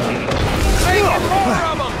 Make it more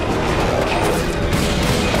of them!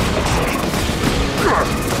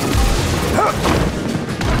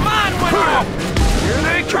 Mine went off! Here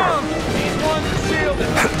they come! These ones are shielded!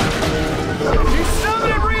 He's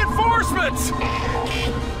summoning reinforcements!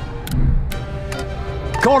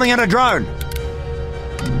 Calling in a drone!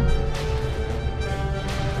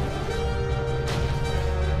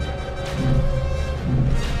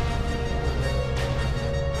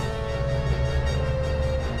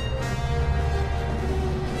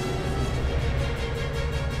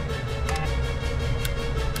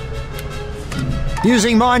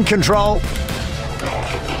 Using mind control.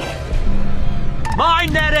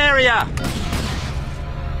 Mine that area!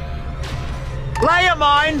 Lay a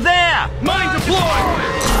mine there! Mine deployed!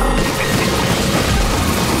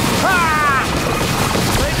 Ah!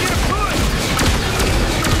 Making a push!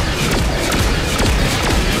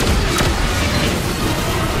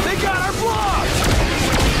 They got our block!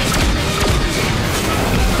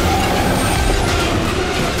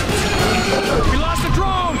 We lost the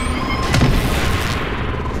drone!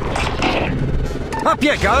 Up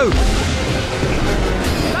you go!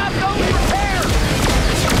 Stop those repairs!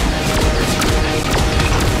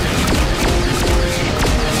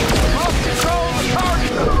 Lost control of the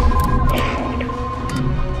target!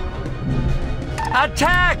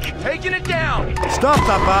 Attack! Taking it down! Stop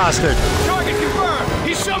the bastard! Target confirmed!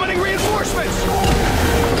 He's summoning reinforcements!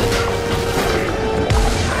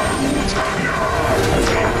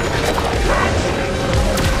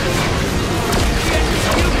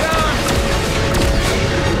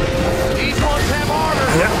 These ones have armor!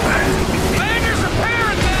 Banger's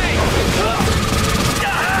repairing things!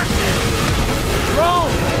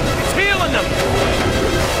 Drone! It's healing them!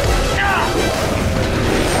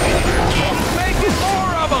 Making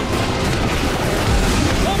more of them!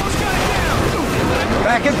 Almost got it down!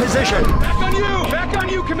 Back in position! Back on you! Back on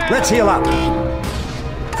you, Commander! Let's heal up!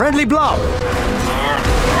 Friendly blob!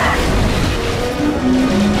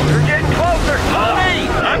 You're getting closer! Follow me!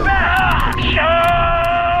 I'm back!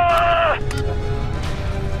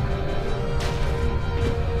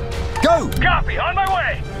 Go! Copy, on my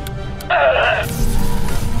way!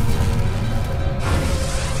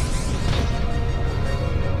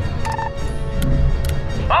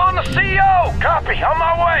 On the CO! Copy, on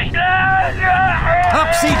my way!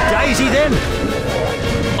 Upsy daisy then!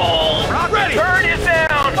 Oh, rocket ready! Turn is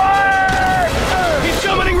down! Fire! He's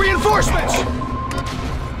summoning reinforcements!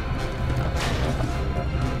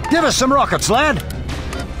 Give us some rockets, lad!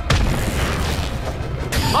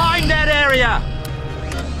 Mine that area!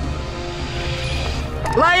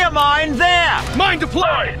 Lay a mine there! Mine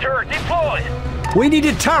deployed! Turret deployed! We need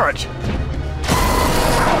a turret!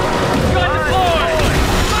 Gun deployed!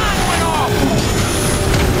 Mine went off!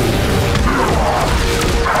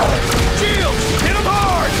 Shields! Hit him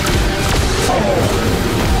hard!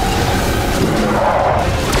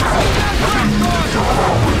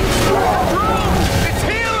 Drone! It's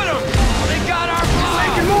healing him! They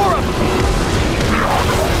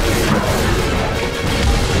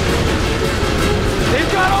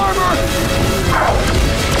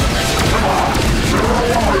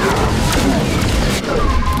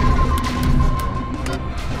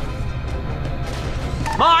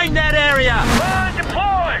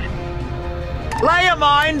Lay a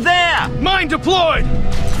mine there! Mine deployed!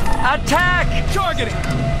 Attack! Targeting!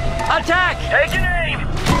 Attack! Take an aim!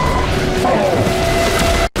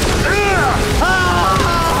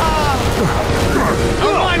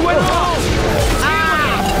 The mine went off!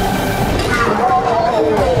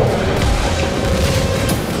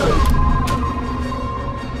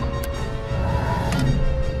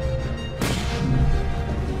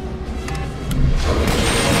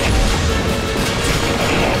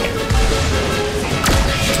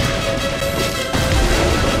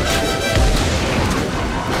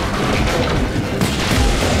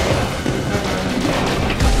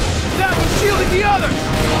 That was shielding the others!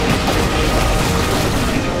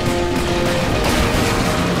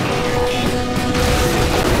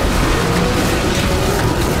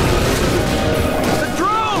 The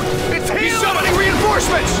drone! It's healing! He's summoning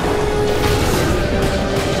reinforcements!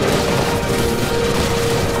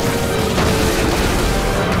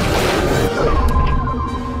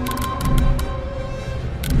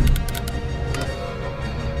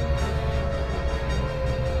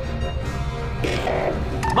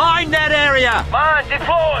 Mine that area! Mine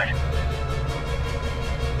deployed!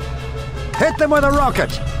 Hit them with a rocket!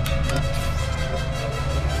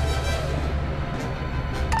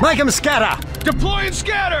 Make them scatter! Deploy and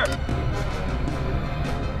scatter!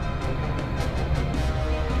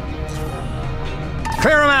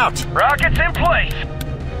 Clear them out! Rockets in place!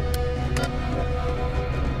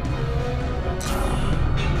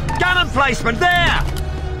 Gun emplacement there!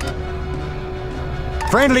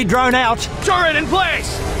 Friendly drone out! Turret in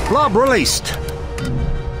place! Blob released!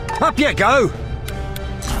 Up you go!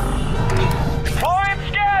 Deploy and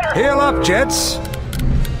scatter! Heal up, jets!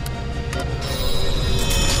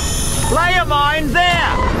 Lay a mine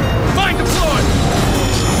there! Mine deployed!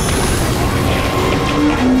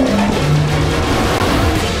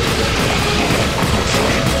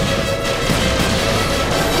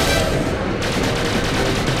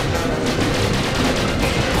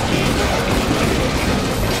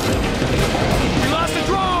 We lost the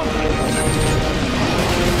drone!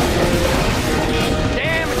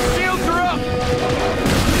 Damn, its shields are up!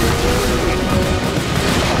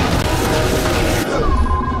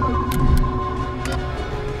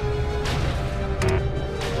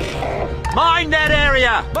 Mine that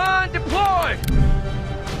area! Mine deployed!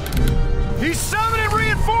 He's summoning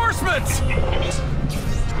reinforcements!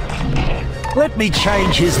 Let me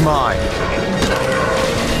change his mind.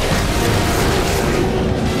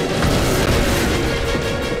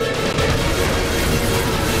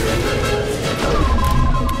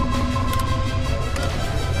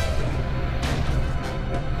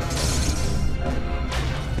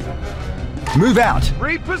 Move out!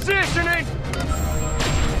 Repositioning!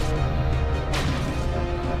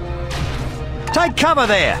 Take cover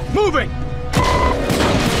there! Moving!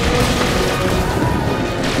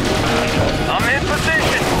 I'm in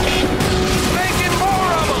position! Making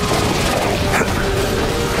more of them!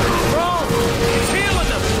 Drone! He's healing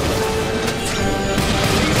them!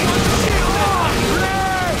 He's on the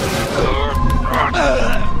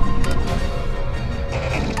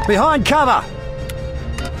shield! Behind cover!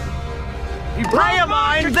 He Lay a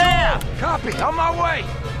mine there! Copy, on my way!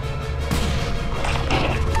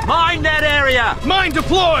 Mine that area! Mine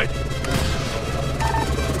deployed!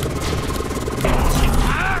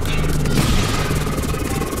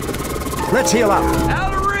 Let's heal up.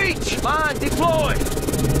 Out of reach! Mine deployed!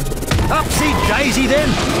 Upsy daisy then!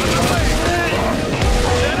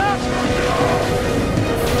 Set up!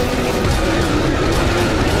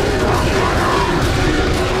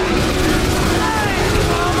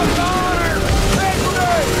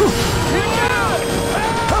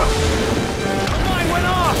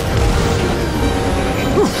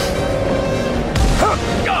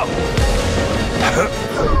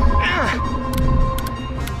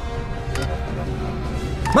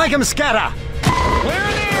 Make them scatter! Clear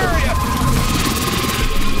the area!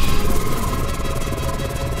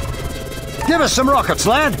 Give us some rockets,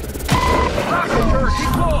 lad! Rocket turret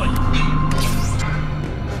deployed!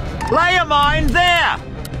 Lay a mine there!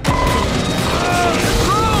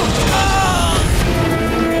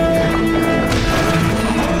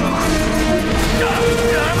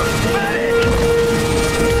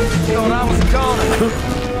 Thought I was a goner.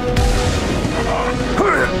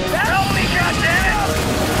 Help me, goddammit!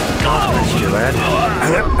 That's you, lad.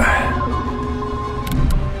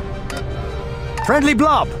 Friendly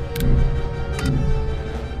blob!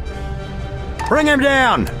 Bring him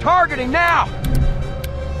down! Targeting now!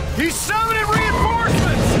 He's summoning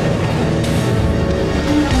reinforcements!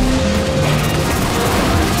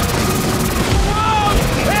 Whoa!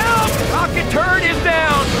 Help! Rocket turret is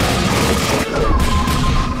down!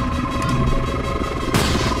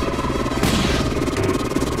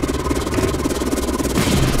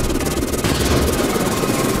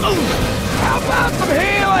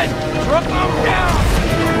 Drop them down!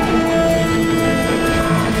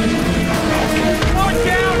 One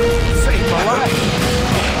down! Saved my life!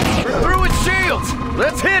 We're through its shields!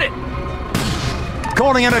 Let's hit it!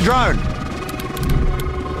 Calling in a drone.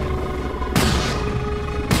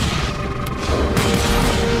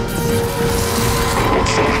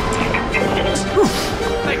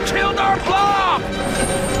 They killed our blob!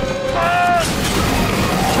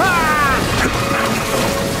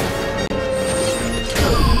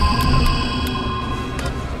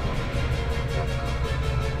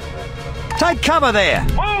 Take cover there.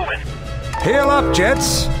 Moving! Heal up,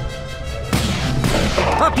 Jets.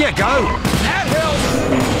 Up you go. That helps!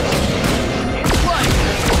 It's what?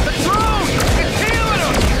 The drone! It's healing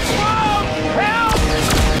them! Drone! Help!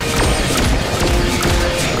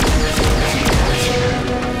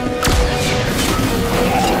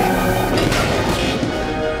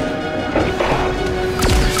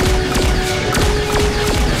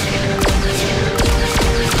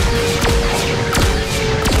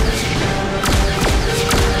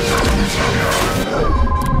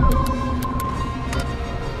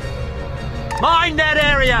 Mine that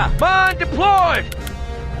area. Mine deployed!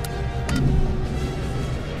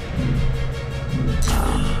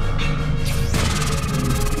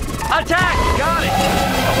 Attack. Got it!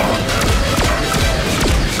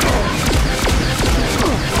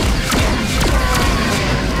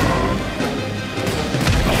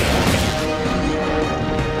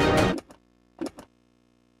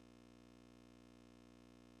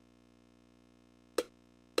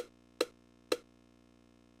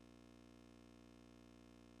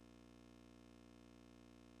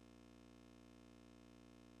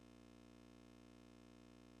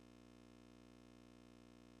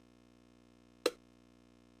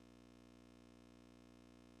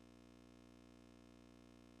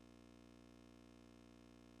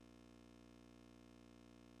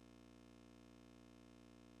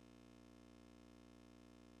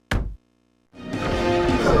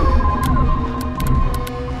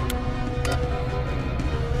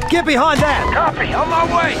 Get behind that. Copy, on my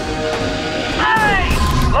way! Hey!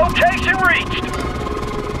 Location reached!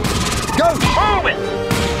 Go. Moving!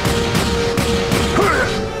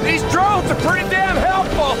 These drones are pretty damn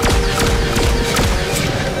helpful!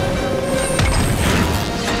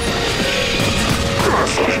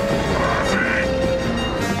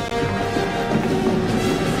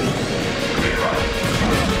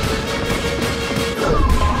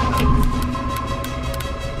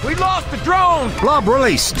 We lost the drone! Blob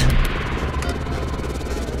released.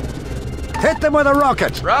 Hit them with a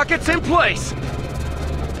rocket. Rockets in place!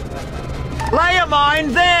 Lay a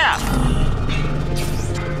mine there.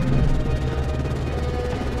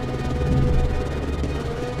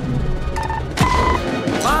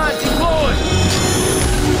 Mine deployed!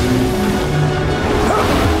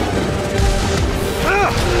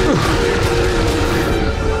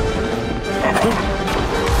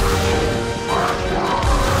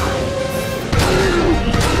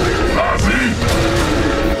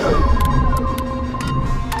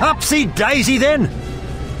 Upsy daisy then.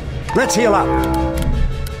 Let's heal up.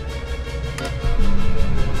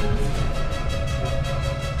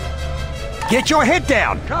 Get your head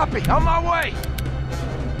down. Copy, on my way!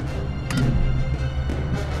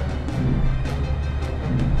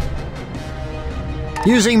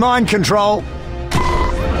 Using mind control.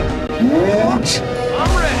 What?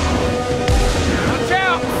 I'm ready! Watch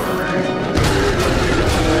out!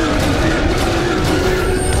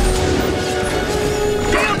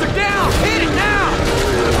 Shields are down! Hit it now!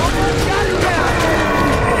 Almost got it down!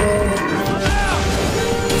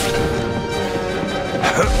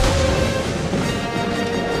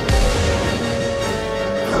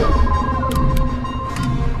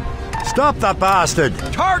 Stop the bastard.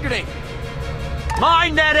 Targeting!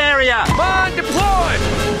 Mine that area. Mine deployed!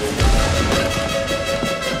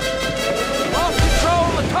 Lost control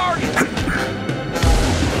of the target!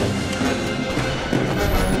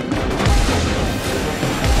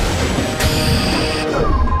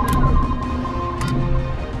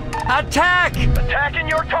 Attack! Attacking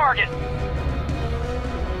your target!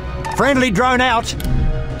 Friendly drone out.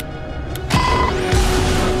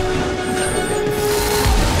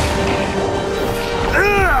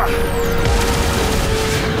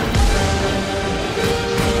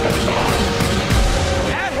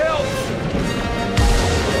 That helps!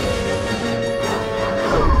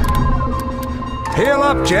 Heal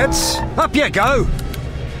up, Jets. Up you go.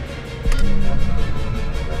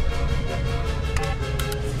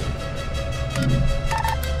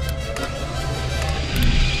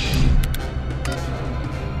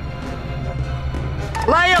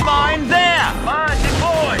 Lay a mine there. Mine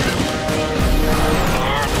deployed!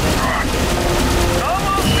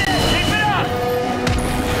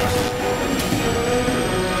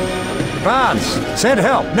 guns! Send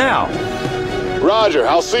help, now! Roger,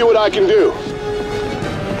 I'll see what I can do.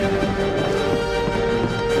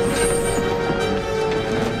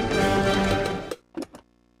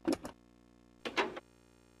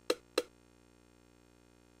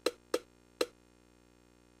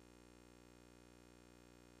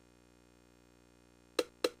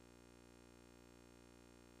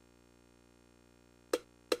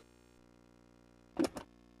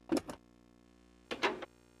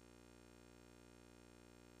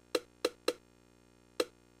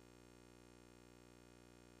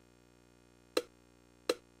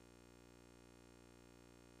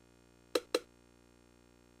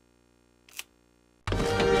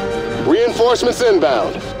 Reinforcements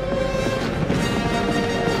inbound.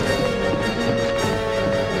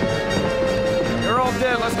 You're all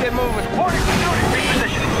dead. Let's get moving. Reporting for duty.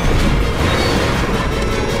 Repositioning.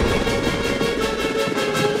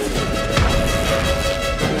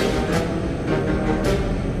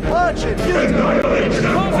 Launch it! Use it!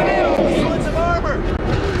 Closing in on the slits of armor!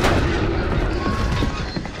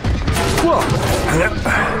 Whoa!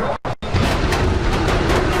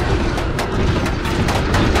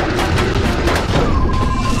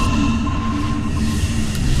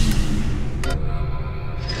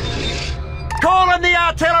 The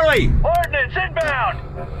artillery! Ordnance inbound!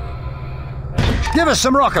 Give us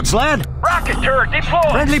some rockets, lad! Rocket turret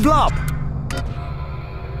deployed! Friendly blob!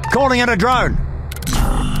 Calling in a drone!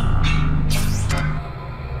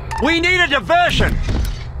 We need a diversion!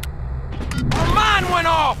 Our mine went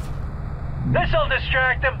off! This'll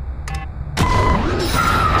distract them!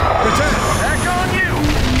 Return! Back on you!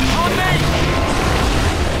 On me!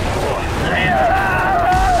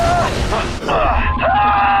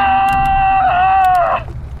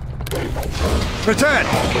 Return!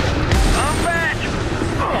 I'm back!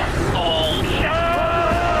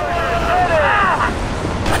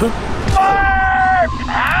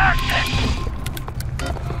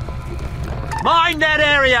 Mine that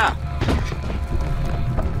area!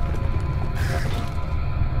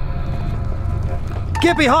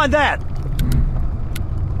 Get behind that!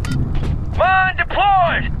 Mine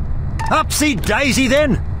deployed! Upsy daisy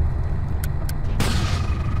then!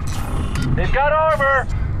 They've got armor!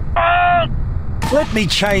 Let me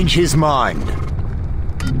change his mind.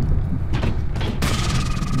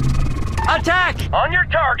 Attack! On your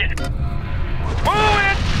target! Move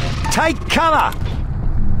it! Take cover!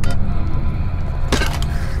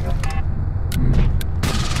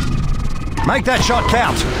 Make that shot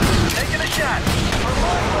count! Taking a shot!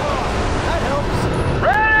 That helps!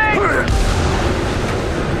 Ready!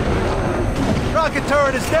 Rocket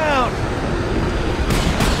turret is down!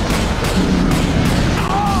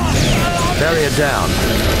 Barrier down.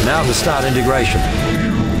 Now to start integration.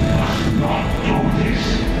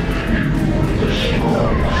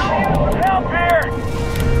 Help here!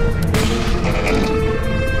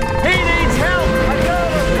 He needs help! I got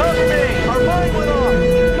him! Cover me! Our mine went off!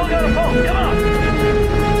 Still got a phone, come on!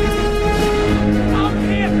 I'm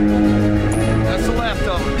hit! That's the left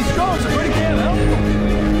of him. These drones are pretty damn helpful!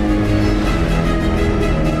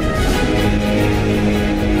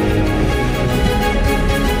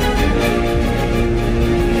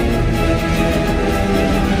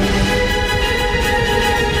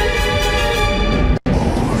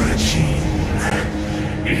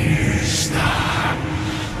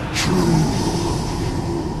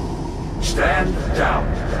 Stand down.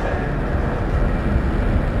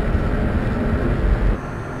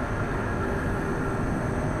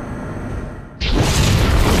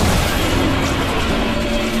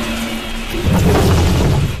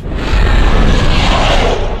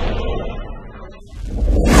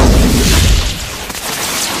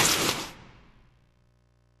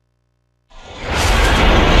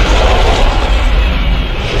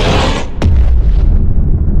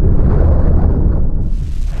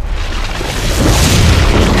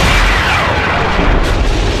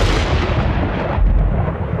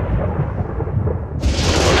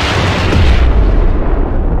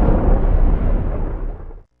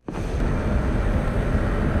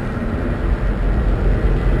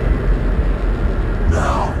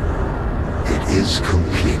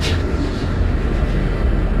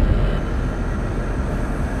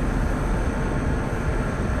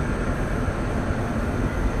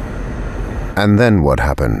 And then what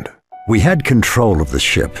happened? We had control of the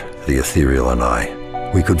ship, the Ethereal and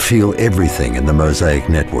I. We could feel everything in the Mosaic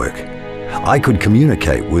network. I could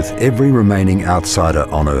communicate with every remaining outsider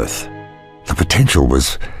on Earth. The potential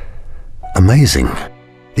was amazing.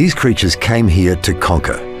 These creatures came here to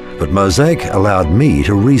conquer, but Mosaic allowed me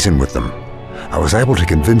to reason with them. I was able to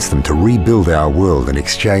convince them to rebuild our world in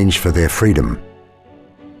exchange for their freedom.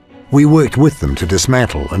 We worked with them to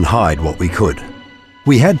dismantle and hide what we could.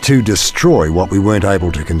 We had to destroy what we weren't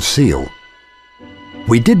able to conceal.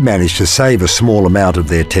 We did manage to save a small amount of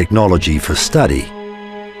their technology for study.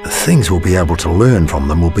 The things we'll be able to learn from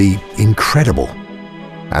them will be incredible.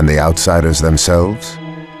 And the outsiders themselves?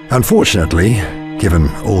 Unfortunately, given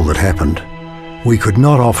all that happened, we could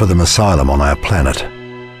not offer them asylum on our planet.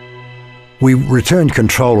 We returned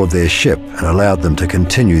control of their ship and allowed them to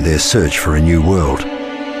continue their search for a new world.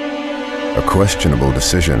 A questionable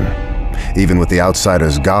decision. Even with the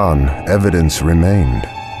outsiders gone, evidence remained.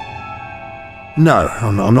 No,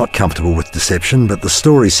 I'm not comfortable with deception, but the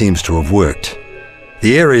story seems to have worked.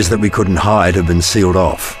 The areas that we couldn't hide have been sealed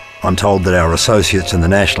off. I'm told that our associates in the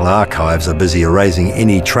National Archives are busy erasing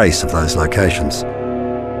any trace of those locations.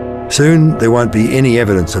 Soon, there won't be any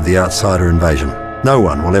evidence of the outsider invasion. No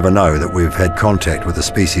one will ever know that we've had contact with a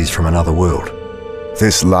species from another world.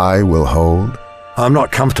 This lie will hold? I'm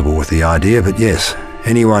not comfortable with the idea, but yes,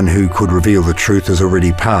 anyone who could reveal the truth is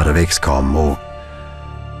already part of XCOM or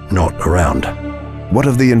not around. What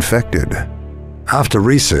of the infected? After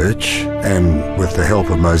research, and with the help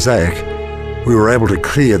of Mosaic, we were able to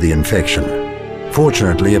clear the infection.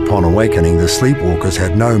 Fortunately, upon awakening, the sleepwalkers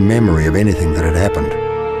had no memory of anything that had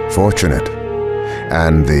happened. Fortunate.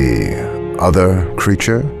 And the other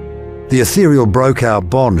creature? The ethereal broke our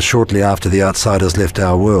bond shortly after the outsiders left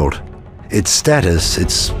our world. Its status,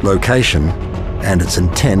 its location, and its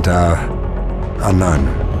intent are unknown.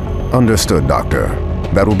 Understood, Doctor.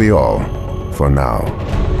 That will be all for now.